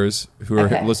members who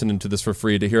are listening to this for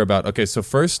free to hear about. Okay, so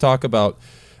first talk about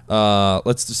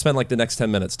let's just spend like the next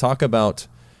 10 minutes talk about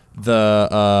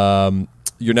the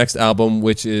your next album,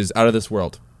 which is Out of This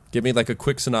World. Give me like a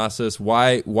quick synopsis.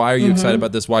 Why are you excited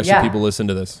about this? Why should people listen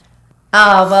to this?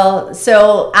 Well,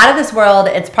 so Out of This World,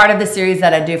 it's part of the series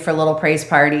that I do for Little Praise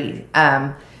Party,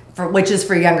 which is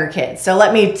for younger kids. So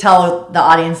let me tell the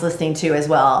audience listening too as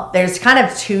well. There's kind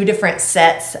of 2 different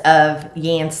sets of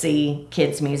Yancey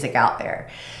kids music out there.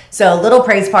 So Little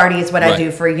Praise Party is what I do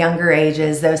for younger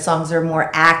ages. Those songs are more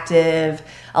active,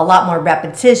 a lot more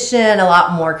repetition, a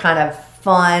lot more kind of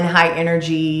fun, high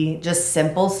energy, just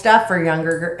simple stuff for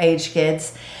younger age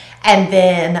kids. And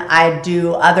then I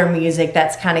do other music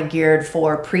that's kind of geared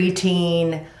for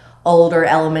preteen, older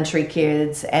elementary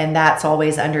kids. And that's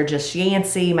always under just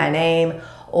Yancey, my name,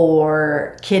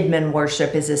 or Kidman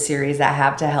Worship is a series I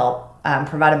have to help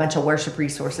provide a bunch of worship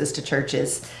resources to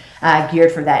churches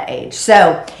geared for that age.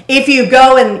 So if you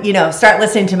go and, start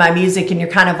listening to my music and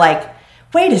you're kind of like,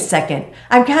 wait a second,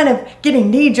 I'm kind of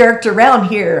getting knee-jerked around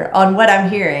here on what I'm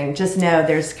hearing. Just know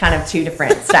there's kind of 2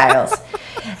 different styles.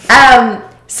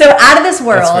 So Out of This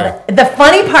World, the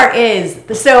funny part is,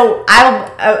 so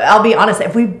I'll be honest,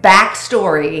 if we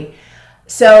backstory,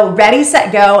 so Ready,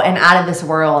 Set, Go and Out of This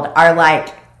World are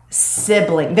like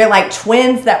siblings. They're like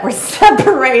twins that were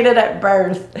separated at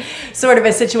birth, sort of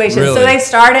a situation. Really? So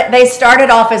they started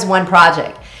off as one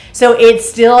project. So it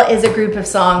still is a group of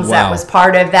songs that was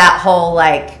part of that whole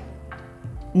like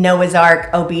Noah's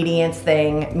Ark obedience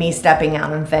thing, me stepping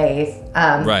out in faith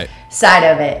side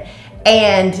of it.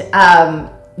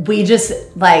 And we just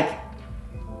like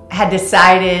had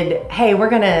decided, hey, we're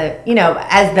gonna,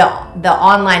 as the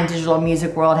online digital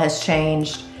music world has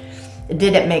changed,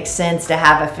 did it make sense to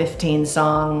have a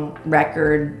 15-song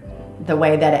record the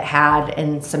way that it had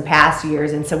in some past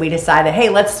years? And so we decided, hey,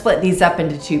 let's split these up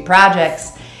into 2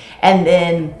 projects. And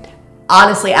then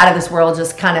honestly, Out of This World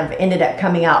just kind of ended up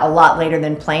coming out a lot later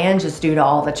than planned, just due to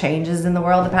all the changes in the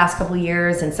world the past couple of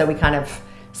years. And so we kind of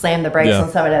slammed the brakes on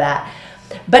some of that.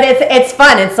 But it's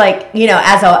fun. It's like,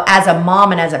 as a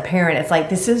mom and as a parent, it's like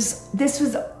this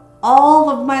was all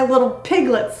of my little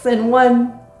piglets in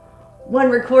one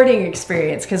recording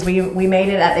experience, because we made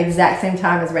it at the exact same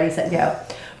time as Ready, Set, Go.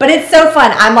 But it's so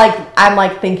fun. I'm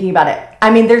like thinking about it.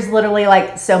 I mean, there's literally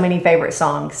like so many favorite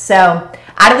songs. So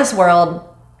Out of This World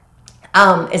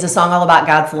is a song all about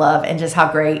God's love and just how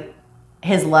great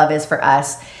his love is for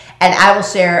us. And I will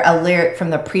share a lyric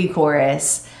from the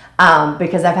pre-chorus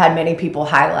because I've had many people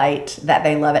highlight that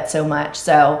they love it so much.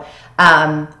 So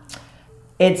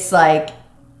it's like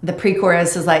the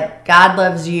pre-chorus is like, God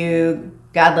loves you,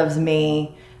 God loves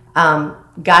me,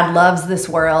 God loves this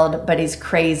world, but he's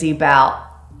crazy about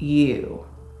you.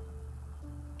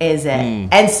 Is it?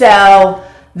 And so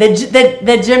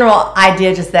the general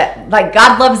idea just that like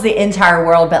God loves the entire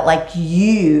world, but like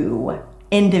you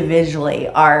individually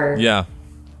are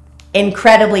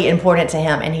incredibly important to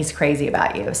him, and he's crazy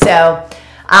about you. So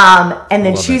and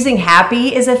then Choosing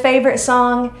Happy is a favorite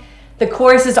song. The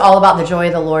chorus is all about the joy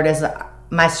of the Lord is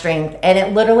my strength, and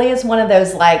it literally is one of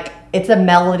those, like, it's a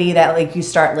melody that like you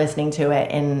start listening to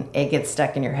it and it gets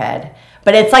stuck in your head,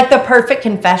 but it's like the perfect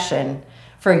confession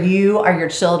for you or your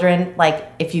children. Like,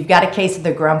 if you've got a case of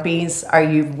the grumpies, are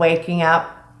you waking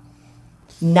up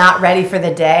not ready for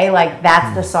the day? Like,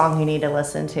 that's the song you need to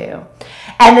listen to.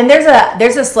 And then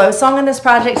there's a slow song in this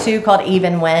project too called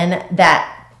Even When,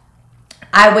 that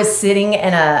I was sitting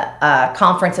in a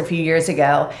conference a few years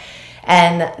ago,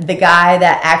 and the guy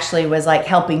that actually was like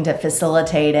helping to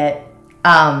facilitate it,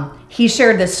 he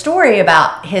shared this story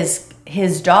about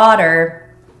his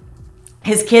daughter.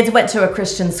 His kids went to a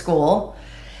Christian school,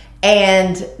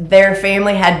 and their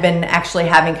family had been actually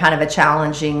having kind of a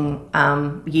challenging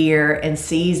year and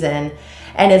season.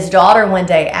 And his daughter one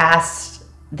day asked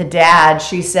the dad,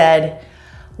 she said,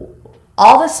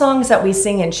 all the songs that we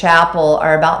sing in chapel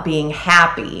are about being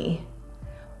happy.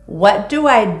 What do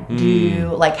I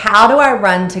do? Like, how do I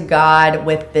run to God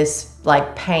with this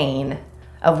like pain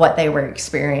of what they were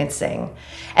experiencing?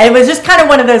 And it was just kind of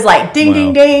one of those like ding,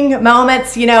 ding, ding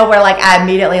moments, where like I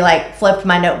immediately like flipped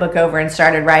my notebook over and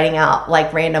started writing out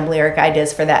like random lyric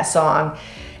ideas for that song.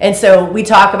 And so we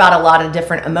talk about a lot of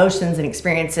different emotions and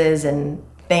experiences and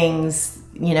things,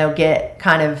 get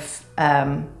kind of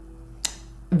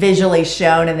visually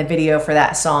shown in the video for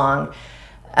that song,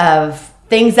 of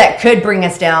things that could bring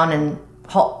us down and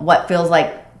what feels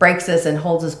like breaks us and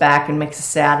holds us back and makes us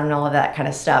sad and all of that kind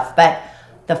of stuff. But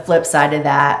the flip side of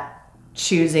that,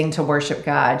 choosing to worship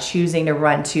God, choosing to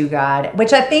run to God,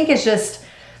 which I think is just,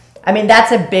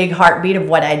 that's a big heartbeat of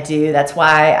what I do. That's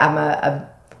why I'm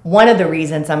one of the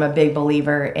reasons I'm a big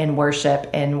believer in worship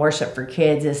and worship for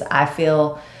kids is I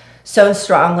feel so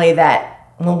strongly that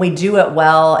when we do it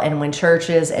well, and when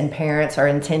churches and parents are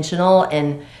intentional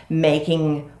in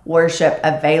making worship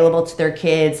available to their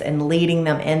kids and leading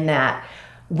them in that,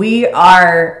 we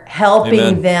are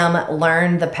helping them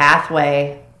learn the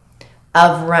pathway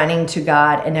of running to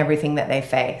God in everything that they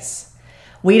face.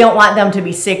 We don't want them to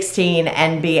be 16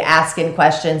 and be asking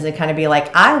questions and kind of be like,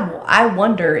 I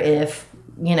wonder if,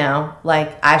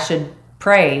 like I should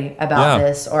pray about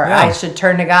this, or I should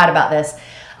turn to God about this.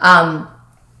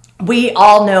 We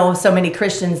all know so many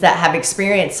Christians that have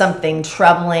experienced something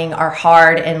troubling or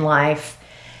hard in life,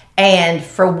 and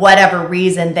for whatever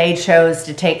reason, they chose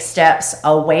to take steps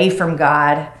away from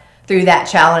God through that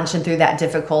challenge and through that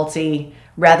difficulty,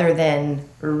 rather than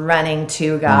running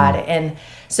to God. And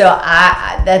so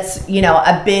that's,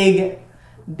 a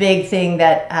big thing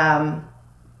that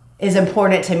is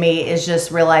important to me, is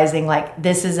just realizing like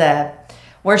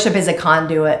worship is a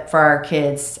conduit for our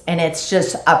kids, and it's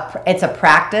just it's a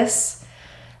practice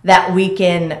that we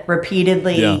can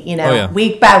repeatedly,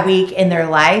 week by week in their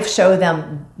life, show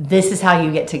them this is how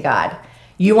you get to God.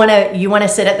 You want to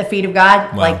sit at the feet of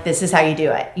God? Wow. Like, this is how you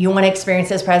do it. You want to experience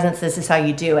his presence? This is how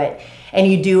you do it. And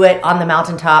you do it on the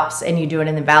mountaintops, and you do it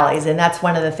in the valleys. And that's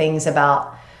one of the things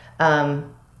about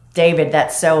David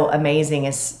that's so amazing,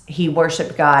 is he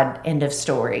worshiped God, end of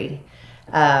story.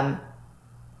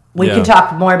 We can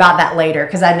talk more about that later,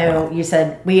 because I know you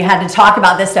said we had to talk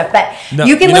about this stuff. But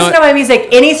you can listen to my music,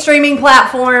 any streaming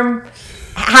platform,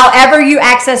 however you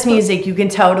access music, you can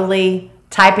totally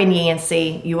type in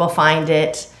Yancey. You will find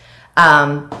it.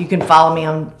 You can follow me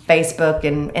on Facebook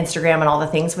and Instagram and all the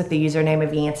things with the username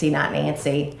of Yancey Not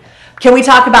Nancy. Can we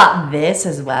talk about this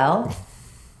as well?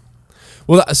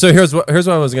 Well, so here's what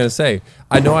I was going to say.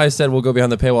 I know I said we'll go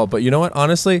behind the paywall, but you know what?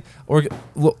 Honestly, we're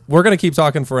going to keep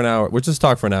talking for an hour. We'll just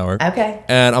talk for an hour. Okay.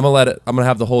 And I'm going to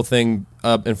have the whole thing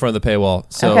up in front of the paywall.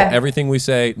 So Okay. everything we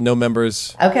say, no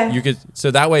members. Okay. So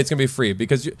that way it's going to be free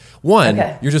because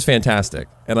you're just fantastic.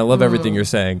 And I love everything you're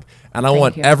saying. And I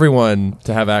want you. everyone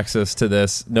to have access to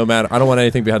this no matter, I don't want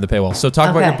anything behind the paywall. So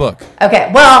talk about your book.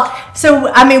 Okay. Well, so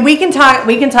I mean, we can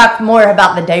talk more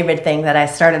about the David thing that I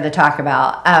started to talk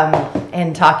about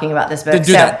in talking about this book.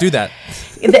 Do that.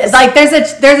 Like there's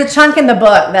a chunk in the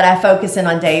book that I focus in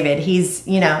on David. He's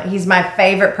my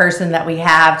favorite person that we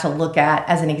have to look at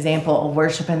as an example of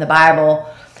worship in the Bible,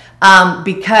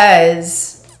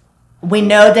 because we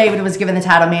know David was given the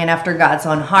title man after God's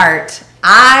own heart.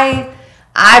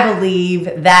 I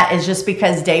believe that is just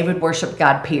because David worshiped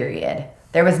God, period.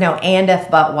 There was no and, if,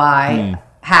 but, why,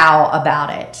 how about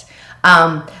it.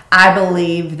 I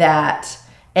believe that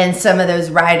in some of those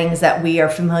writings that we are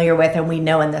familiar with and we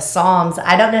know in the Psalms,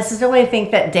 I don't necessarily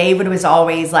think that David was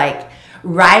always like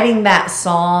writing that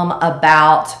psalm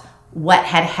about what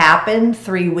had happened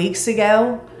 3 weeks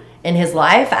ago in his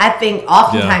life. I think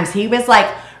oftentimes he was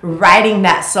like writing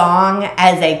that song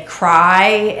as a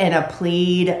cry and a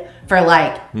plead for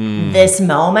like this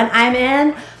moment I'm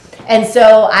in. And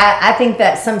so I think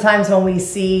that sometimes when we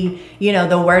see,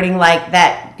 the wording like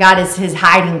that God is his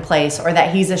hiding place, or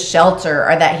that he's a shelter,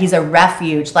 or that he's a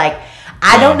refuge, like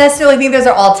I don't necessarily think those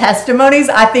are all testimonies.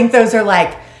 I think those are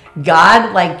like,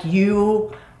 God, like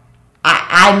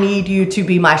I need you to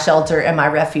be my shelter and my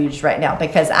refuge right now,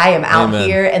 because I am out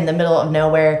here in the middle of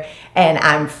nowhere and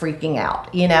I'm freaking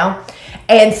out,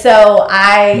 And so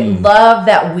I love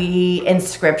that we, in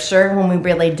scripture, when we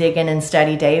really dig in and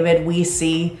study David, we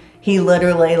see he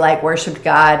literally like worshiped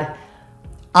God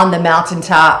on the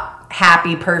mountaintop,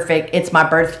 happy, perfect, it's my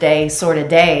birthday sort of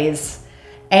days.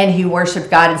 And he worshiped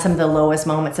God in some of the lowest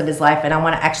moments of his life. And I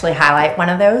want to actually highlight one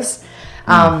of those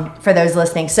for those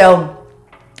listening. So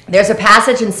there's a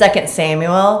passage in 2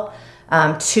 Samuel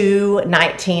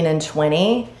 2:19 and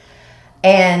 20.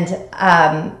 And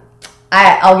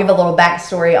I'll give a little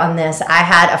backstory on this. I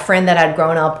had a friend that I'd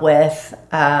grown up with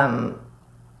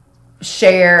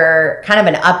share kind of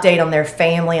an update on their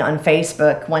family on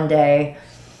Facebook one day.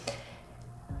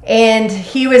 And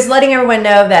he was letting everyone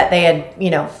know that they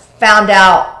had, found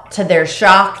out to their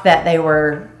shock that they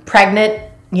were pregnant,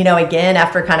 again,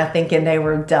 after kind of thinking they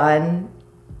were done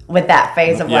with that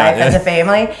phase of life as a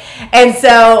family. And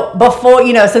so before,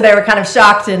 so they were kind of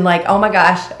shocked and like, oh my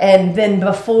gosh. And then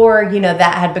before,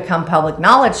 that had become public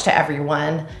knowledge to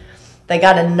everyone, they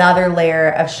got another layer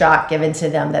of shock given to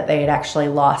them that they had actually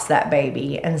lost that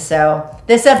baby. And so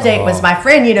this update was my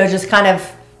friend, just kind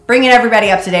of bringing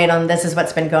everybody up to date on this is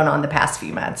what's been going on the past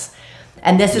few months.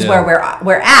 And this is where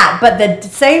we're at. But the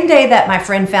same day that my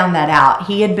friend found that out,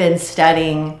 he had been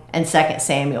studying in 2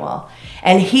 Samuel.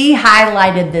 And he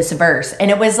highlighted this verse.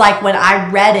 And it was like when I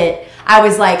read it, I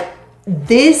was like,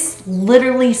 this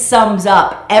literally sums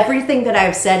up everything that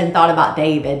I've said and thought about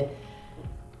David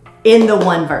in the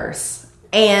one verse.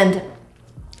 And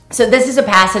so this is a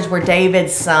passage where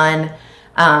David's son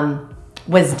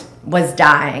was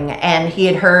dying. And he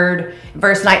had heard,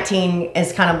 verse 19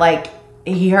 is kind of like,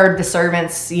 he heard the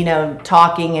servants,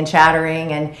 talking and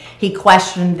chattering, and he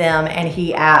questioned them and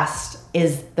he asked,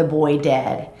 is the boy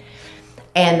dead?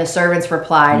 And the servants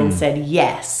replied and said,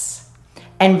 yes.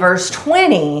 And verse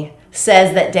 20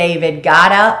 says that David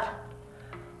got up,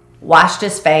 washed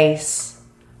his face,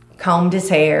 combed his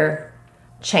hair,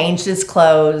 changed his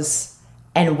clothes,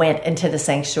 and went into the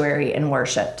sanctuary and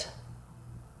worshiped.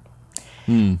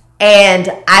 And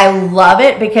I love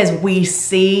it because we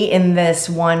see in this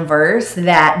one verse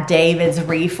that David's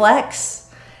reflex,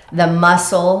 the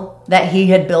muscle that he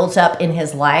had built up in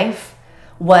his life,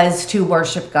 was to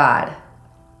worship God.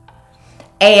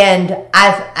 And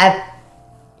I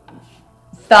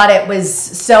thought it was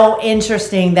so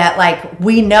interesting that like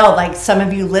we know, like some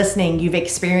of you listening, you've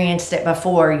experienced it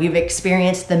before. You've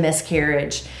experienced the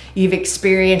miscarriage. You've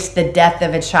experienced the death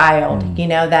of a child,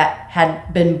 that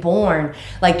had been born.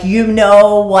 Like,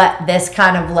 what this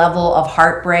kind of level of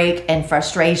heartbreak and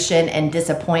frustration and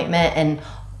disappointment and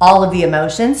all of the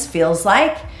emotions feels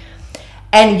like.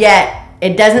 And yet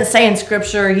it doesn't say in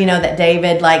scripture, that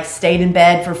David like stayed in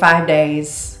bed for 5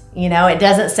 days. It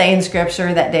doesn't say in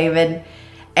scripture that David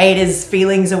ate his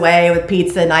feelings away with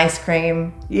pizza and ice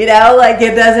cream. It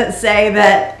doesn't say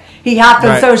that he hopped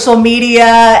on social media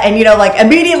and,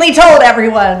 immediately told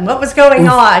everyone what was going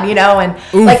on,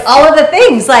 and like all of the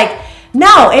things. Like,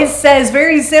 No, it says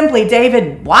very simply,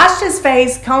 David washed his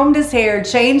face, combed his hair,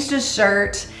 changed his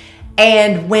shirt,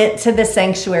 and went to the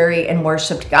sanctuary and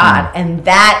worshiped God. And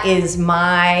that is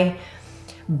my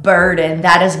burden.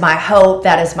 That is my hope.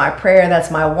 That is my prayer.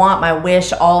 That's my want, my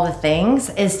wish, all the things,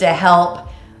 is to help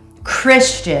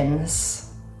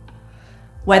Christians,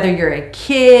 whether you're a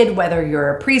kid, whether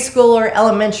you're a preschooler,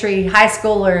 elementary, high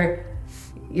schooler,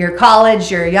 you're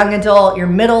college, you're a young adult, you're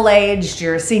middle-aged,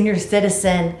 you're a senior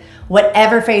citizen,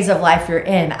 whatever phase of life you're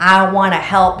in, I want to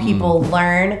help people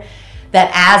learn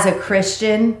that as a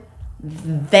Christian,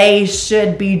 they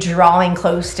should be drawing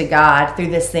close to God through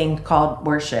this thing called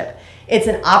worship. It's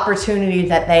an opportunity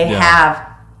that they have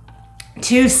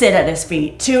to sit at his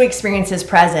feet, to experience his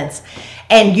presence.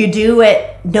 And you do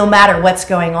it no matter what's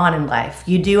going on in life.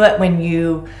 You do it when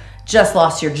you just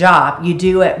lost your job. You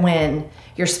do it when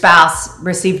your spouse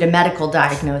received a medical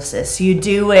diagnosis. You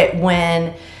do it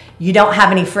when you don't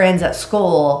have any friends at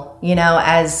school,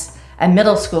 as a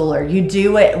middle schooler. You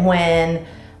do it when,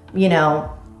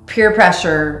 peer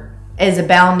pressure is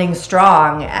abounding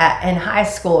strong in high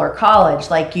school or college.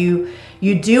 Like you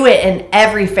do it in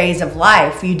every phase of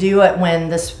life. You do it when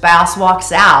the spouse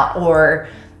walks out, or,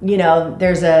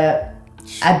 there's a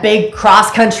big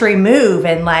cross-country move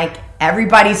and like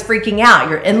everybody's freaking out.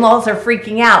 Your in-laws are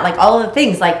freaking out, like all of the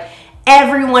things. Like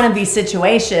every one of these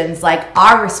situations, like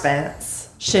our response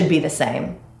should be the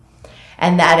same.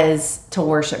 And that is to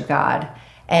worship God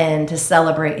and to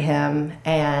celebrate him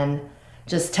and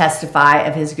just testify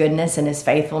of his goodness and his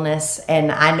faithfulness.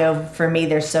 And I know for me,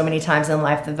 there's so many times in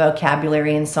life the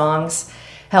vocabulary and songs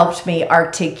helped me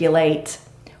articulate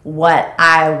what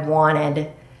I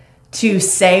wanted to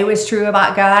say was true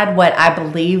about God, what I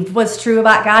believed was true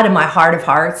about God in my heart of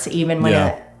hearts, even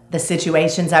when the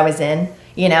situations I was in,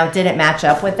 didn't match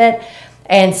up with it.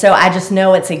 And so I just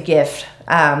know it's a gift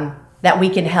that we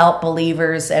can help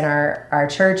believers in our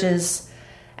churches.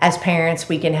 As parents,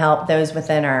 we can help those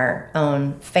within our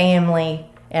own family,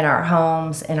 in our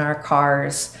homes, in our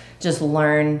cars, just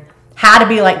learn how to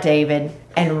be like David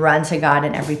and run to God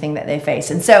in everything that they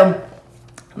face. And so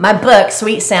my book,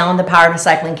 Sweet Sound, The Power of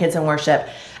Discipling Kids in Worship,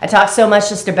 I talk so much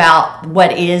just about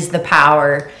what is the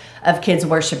power of kids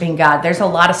worshiping God. There's a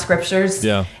lot of scriptures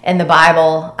in the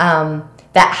Bible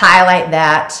that highlight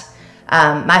that.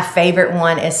 My favorite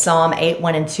one is Psalm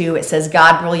 8:1-2. It says,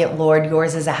 God, brilliant Lord,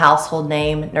 yours is a household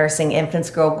name. Nursing infants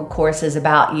gurgle choruses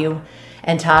about you,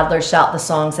 and toddlers shout the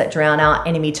songs that drown out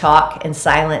enemy talk and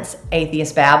silence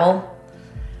atheist babble.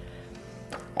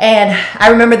 And I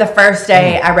remember the first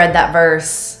day I read that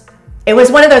verse, it was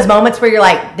one of those moments where you're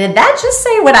like, did that just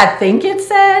say what I think it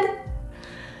said?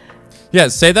 Yeah,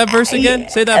 say that verse again.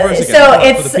 Say that verse again.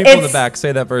 So for the people in the back,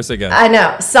 say that verse again. I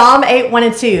know. Psalm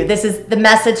 8:1-2. This is the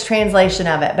Message translation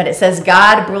of it. But it says,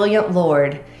 God, brilliant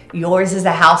Lord, yours is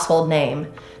a household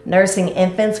name. Nursing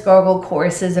infants gurgle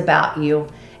choruses about you,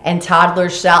 and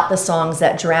toddlers shout the songs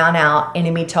that drown out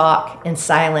enemy talk and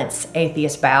silence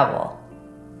atheist babble.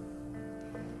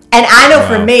 And I know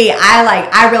for me,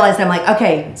 I realized, I'm like,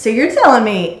 okay, so you're telling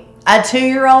me a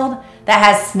 2-year-old that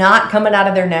has snot coming out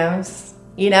of their nose,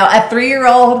 a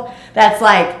 3-year-old that's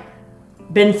like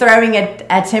been throwing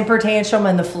a temper tantrum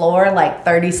on the floor like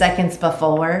 30 seconds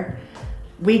before,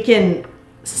 we can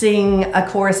sing a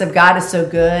chorus of God is so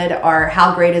good, or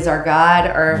how great is our God,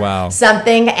 or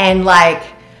something, and like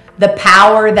the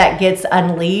power that gets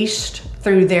unleashed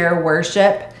through their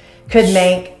worship could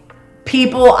make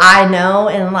people I know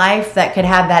in life that could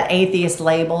have that atheist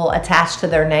label attached to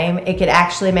their name, it could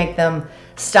actually make them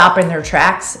stop in their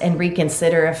tracks and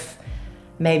reconsider if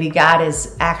maybe God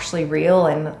is actually real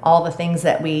and all the things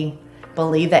that we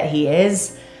believe that he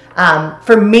is.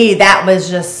 For me, that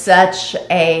was just such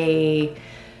a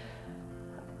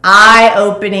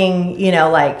eye-opening,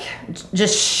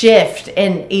 just shift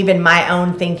in even my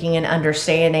own thinking and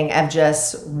understanding of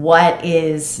just what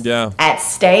is at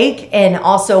stake, and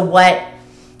also what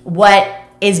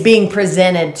is being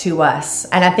presented to us.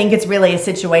 And I think it's really a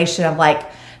situation of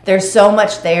like, there's so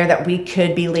much there that we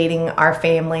could be leading our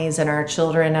families and our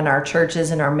children and our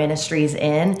churches and our ministries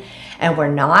in, and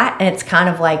we're not. And it's kind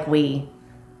of like we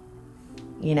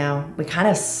kind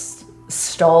of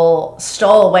stole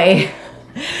away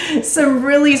some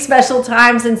really special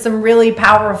times and some really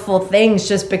powerful things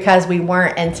just because we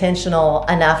weren't intentional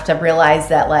enough to realize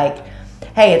that, like,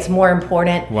 hey, it's more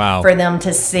important for them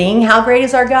to sing how great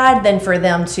is our God than for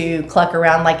them to cluck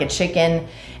around like a chicken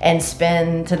and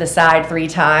spin to the side 3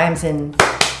 times and,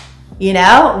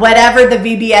 whatever the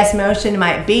VBS motion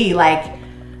might be. Like,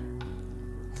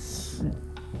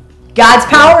 God's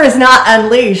power is not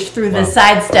unleashed through the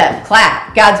sidestep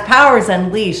clap. God's power is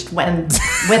unleashed when,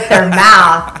 with their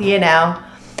mouth,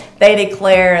 they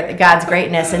declare God's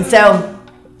greatness. And so,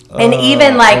 and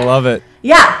even like, I love it.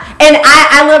 Yeah. And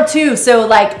I love too. So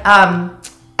like,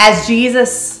 as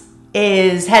Jesus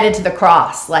is headed to the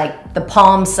cross, like the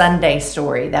Palm Sunday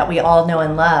story that we all know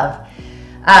and love,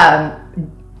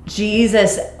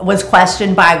 Jesus was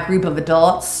questioned by a group of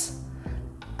adults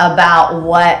about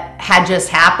what had just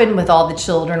happened with all the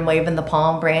children waving the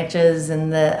palm branches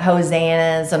and the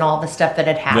hosannas and all the stuff that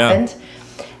had happened.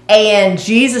 Yeah. And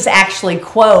Jesus actually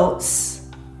quotes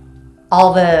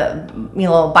all the,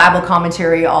 Bible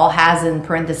commentary all has in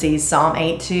parentheses, Psalm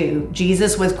 8:2.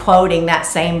 Jesus was quoting that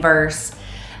same verse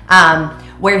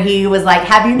where he was like,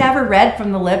 have you never read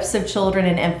from the lips of children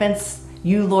and infants,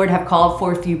 you, Lord, have called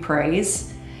forth you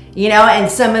praise?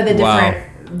 And some of the different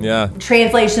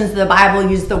translations of the Bible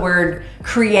use the word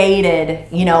created,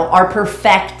 are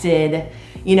perfected,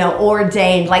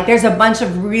 ordained. Like there's a bunch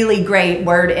of really great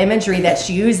word imagery that's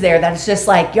used there that's just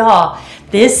like, y'all,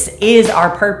 this is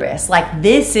our purpose. Like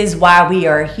this is why we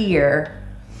are here.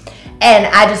 And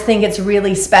I just think it's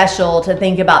really special to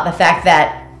think about the fact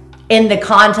that in the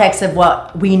context of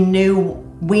what we know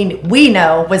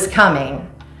was coming,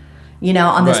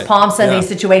 on this Palm Sunday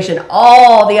situation,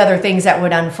 all the other things that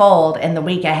would unfold in the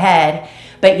week ahead.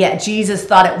 But yet Jesus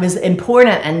thought it was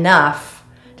important enough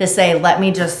to say, let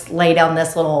me just lay down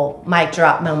this little mic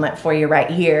drop moment for you right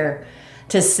here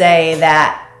to say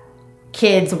that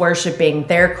kids worshiping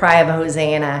their cry of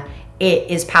Hosanna, it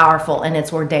is powerful and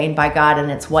it's ordained by God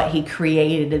and it's what he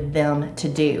created them to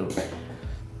do.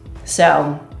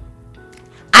 So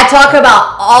I talk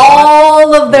about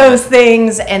all of those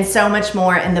things and so much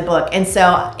more in the book. And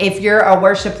so if you're a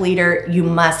worship leader, you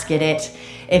must get it.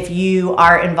 If you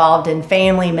are involved in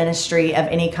family ministry of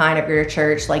any kind of your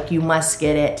church, like you must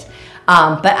get it.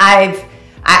 But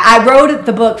I wrote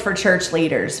the book for church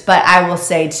leaders, but I will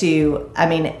say too,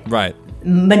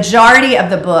 majority of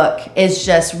the book is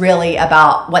just really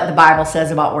about what the Bible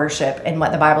says about worship and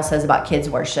what the Bible says about kids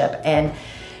worship. And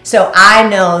so I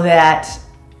know that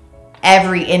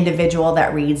every individual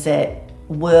that reads it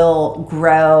will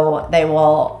grow. They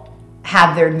will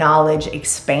have their knowledge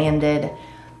expanded.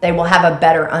 They will have a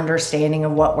better understanding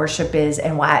of what worship is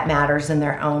and why it matters in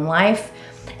their own life.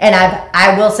 And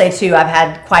I will say too, I've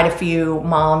had quite a few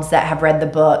moms that have read the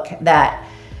book that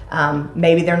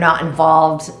maybe they're not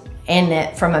involved in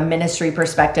it from a ministry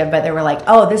perspective, but they were like,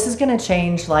 oh, this is going to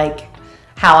change like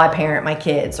how I parent my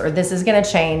kids, or this is going to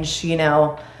change,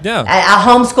 a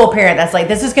homeschool parent that's like,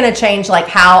 this is going to change like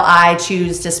how I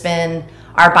choose to spend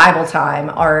our Bible time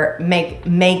or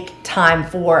make time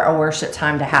for a worship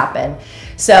time to happen.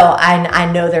 So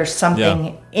I know there's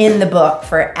something in the book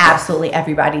for absolutely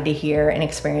everybody to hear and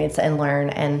experience and learn.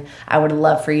 And I would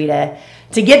love for you to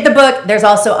get the book. There's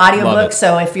also audiobooks.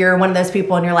 So if you're one of those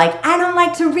people and you're like, I don't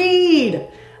like to read,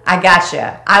 I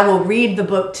gotcha. I will read the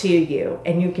book to you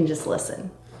and you can just listen.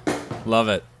 Love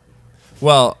it.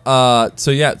 Well,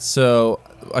 so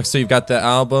you've got the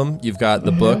album, you've got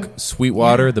the book,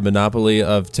 Sweetwater, The Monopoly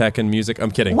of Tech and Music.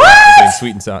 I'm kidding. What? I'm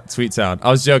kidding. Sweet sound.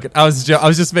 I was joking. I was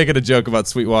just making a joke about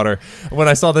Sweetwater. When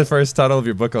I saw the first title of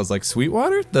your book, I was like,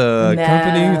 Sweetwater? The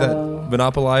company that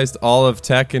monopolized all of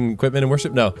tech and equipment and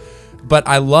worship? No. But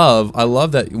I love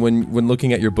that when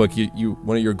looking at your book, you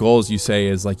one of your goals you say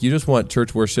is like you just want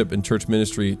church worship and church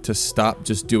ministry to stop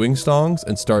just doing songs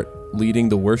and start leading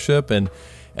the worship, and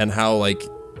how like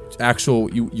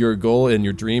your goal and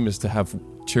your dream is to have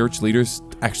church leaders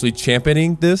actually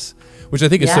championing this, which I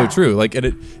think is so true. Like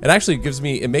it actually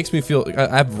makes me feel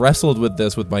I've wrestled with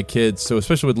this with my kids, so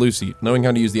especially with Lucy, knowing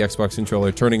how to use the Xbox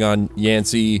controller, turning on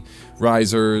Yancey,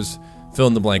 Risers, fill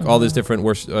in the blank, all this different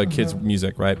kids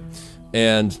music, right?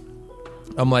 And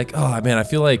I'm like, oh man, I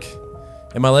feel like,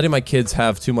 am I letting my kids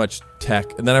have too much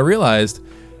tech? And then I realized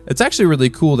it's actually really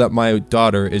cool that my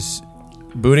daughter is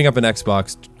booting up an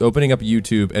Xbox, opening up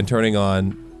YouTube, and turning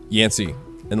on Yancey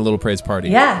and the Little Praise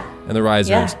Party, and the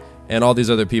Risers, and all these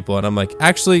other people. And I'm like,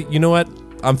 actually, you know what?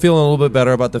 I'm feeling a little bit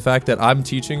better about the fact that I'm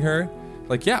teaching her.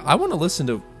 Like, I want to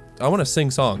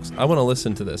sing songs. I want to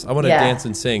listen to this. I want to dance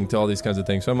and sing to all these kinds of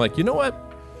things. So I'm like, you know what?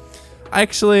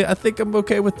 Actually, I think I'm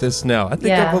okay with this now. I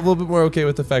think I'm a little bit more okay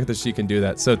with the fact that she can do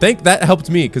that. So that helped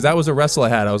me, because that was a wrestle I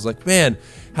had. I was like, man,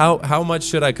 how much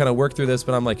should I kind of work through this?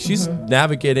 But I'm like, she's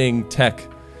navigating tech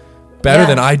better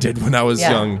than I did when I was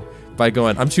young by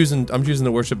going, I'm choosing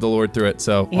to worship the Lord through it.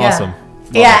 So awesome.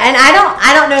 Love it. And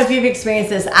I don't know if you've experienced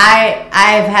this.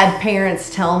 I've had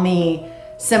parents tell me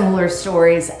similar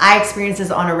stories. I experience this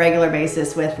on a regular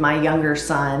basis with my younger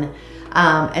son,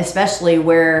 especially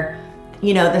where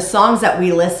you know, the songs that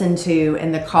we listen to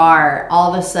in the car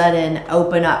all of a sudden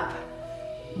open up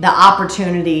the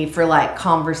opportunity for like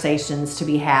conversations to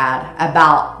be had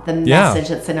about the message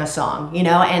that's in a song, you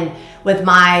know. And with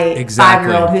my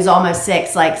 5-year-old who's almost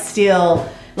 6, like still,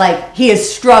 like he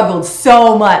has struggled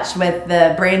so much with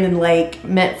the Brandon Lake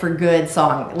Meant for Good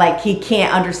song. Like he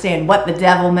can't understand what the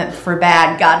devil meant for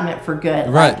bad, God meant for good.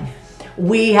 Right. Like,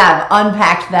 we have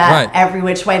unpacked that every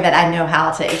which way that I know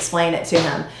how to explain it to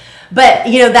him. But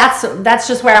you know, that's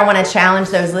just where I want to challenge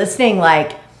those listening.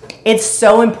 Like, it's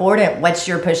so important what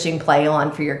you're pushing play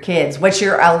on for your kids, what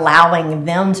you're allowing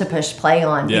them to push play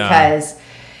on, because,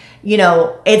 you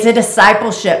know, it's a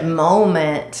discipleship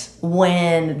moment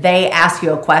when they ask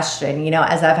you a question. You know,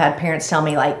 as I've had parents tell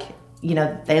me, like, you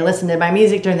know, they listen to my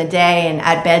music during the day and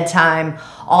at bedtime,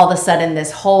 all of a sudden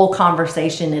this whole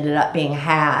conversation ended up being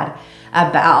had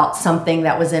about something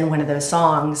that was in one of those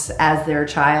songs as their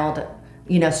child,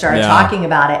 you know, started talking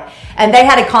about it. And they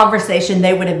had a conversation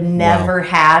they would have never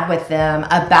had with them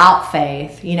about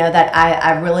faith, you know, that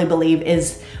I really believe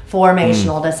is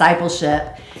formational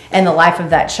discipleship in the life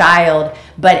of that child.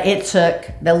 But it took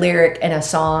the lyric in a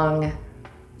song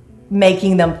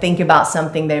making them think about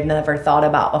something they've never thought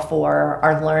about before,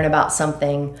 or learn about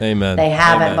something they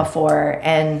haven't before.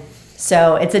 And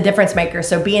so it's a difference maker.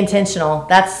 So be intentional.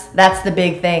 That's the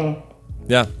big thing.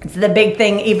 Yeah. It's the big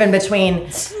thing, even between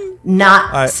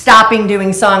not stopping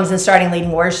doing songs and starting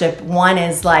leading worship. One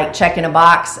is like checking a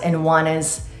box, and one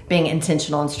is being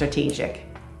intentional and strategic.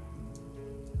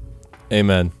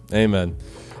 Amen.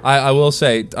 I will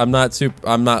say I'm not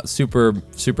super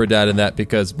dad in that,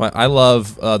 because I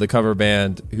love the cover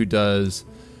band who does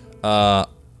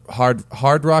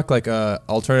hard rock, like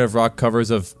alternative rock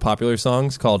covers of popular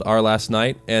songs, called Our Last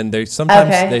Night, and they sometimes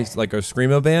they like a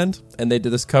screamo band, and they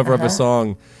did this cover of a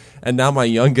song. And now my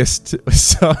youngest,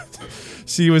 so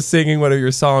she was singing one of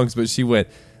your songs, but she went,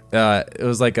 it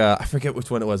was like, I forget which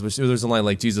one it was, but there was a line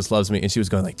like, Jesus loves me, and she was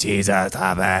going like, Jesus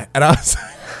love me. And I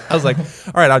was like,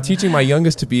 all right, I'm teaching my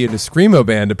youngest to be in a screamo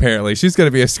band, apparently. She's going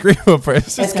to be a screamo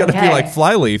person. She's going to be like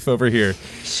Flyleaf over here.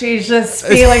 She's just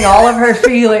feeling all of her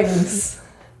feelings,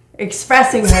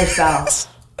 expressing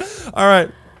herself. All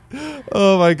right.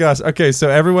 Oh my gosh. Okay, so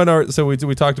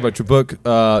we talked about your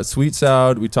book, Sweet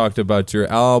Sound. We talked about your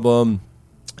album,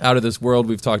 Out of This World.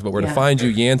 We've talked about where to find you,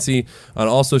 Yancey, on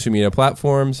all social media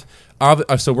platforms.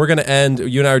 So we're going to end.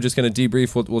 You and I are just going to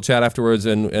debrief. We'll chat afterwards.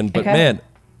 But man,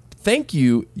 thank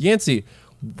you, Yancey.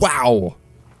 Wow.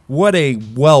 What a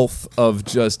wealth of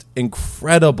just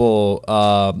incredible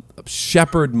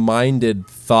shepherd-minded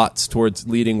thoughts towards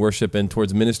leading worship and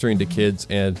towards ministering to kids.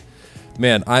 And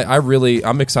man,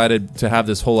 I'm excited to have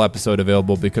this whole episode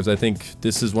available, because I think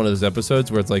this is one of those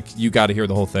episodes where it's like, you got to hear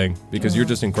the whole thing, because you're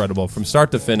just incredible from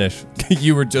start to finish.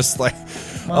 You were just like,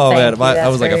 I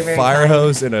was like a fire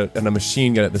hose and a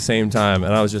machine gun at the same time,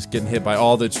 and I was just getting hit by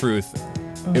all the truth.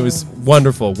 It was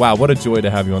wonderful. Wow, what a joy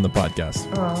to have you on the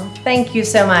podcast. Oh, thank you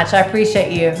so much. I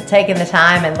appreciate you taking the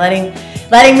time and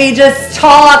letting me just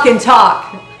talk and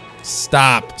talk.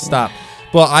 Stop.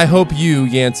 Well, I hope you,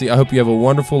 Yancey, I hope you have a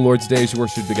wonderful Lord's Day as you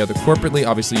worship together corporately.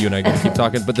 Obviously, you and I are going to keep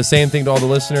talking, but the same thing to all the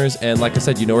listeners. And like I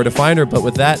said, you know where to find her. But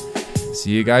with that,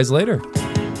 see you guys later.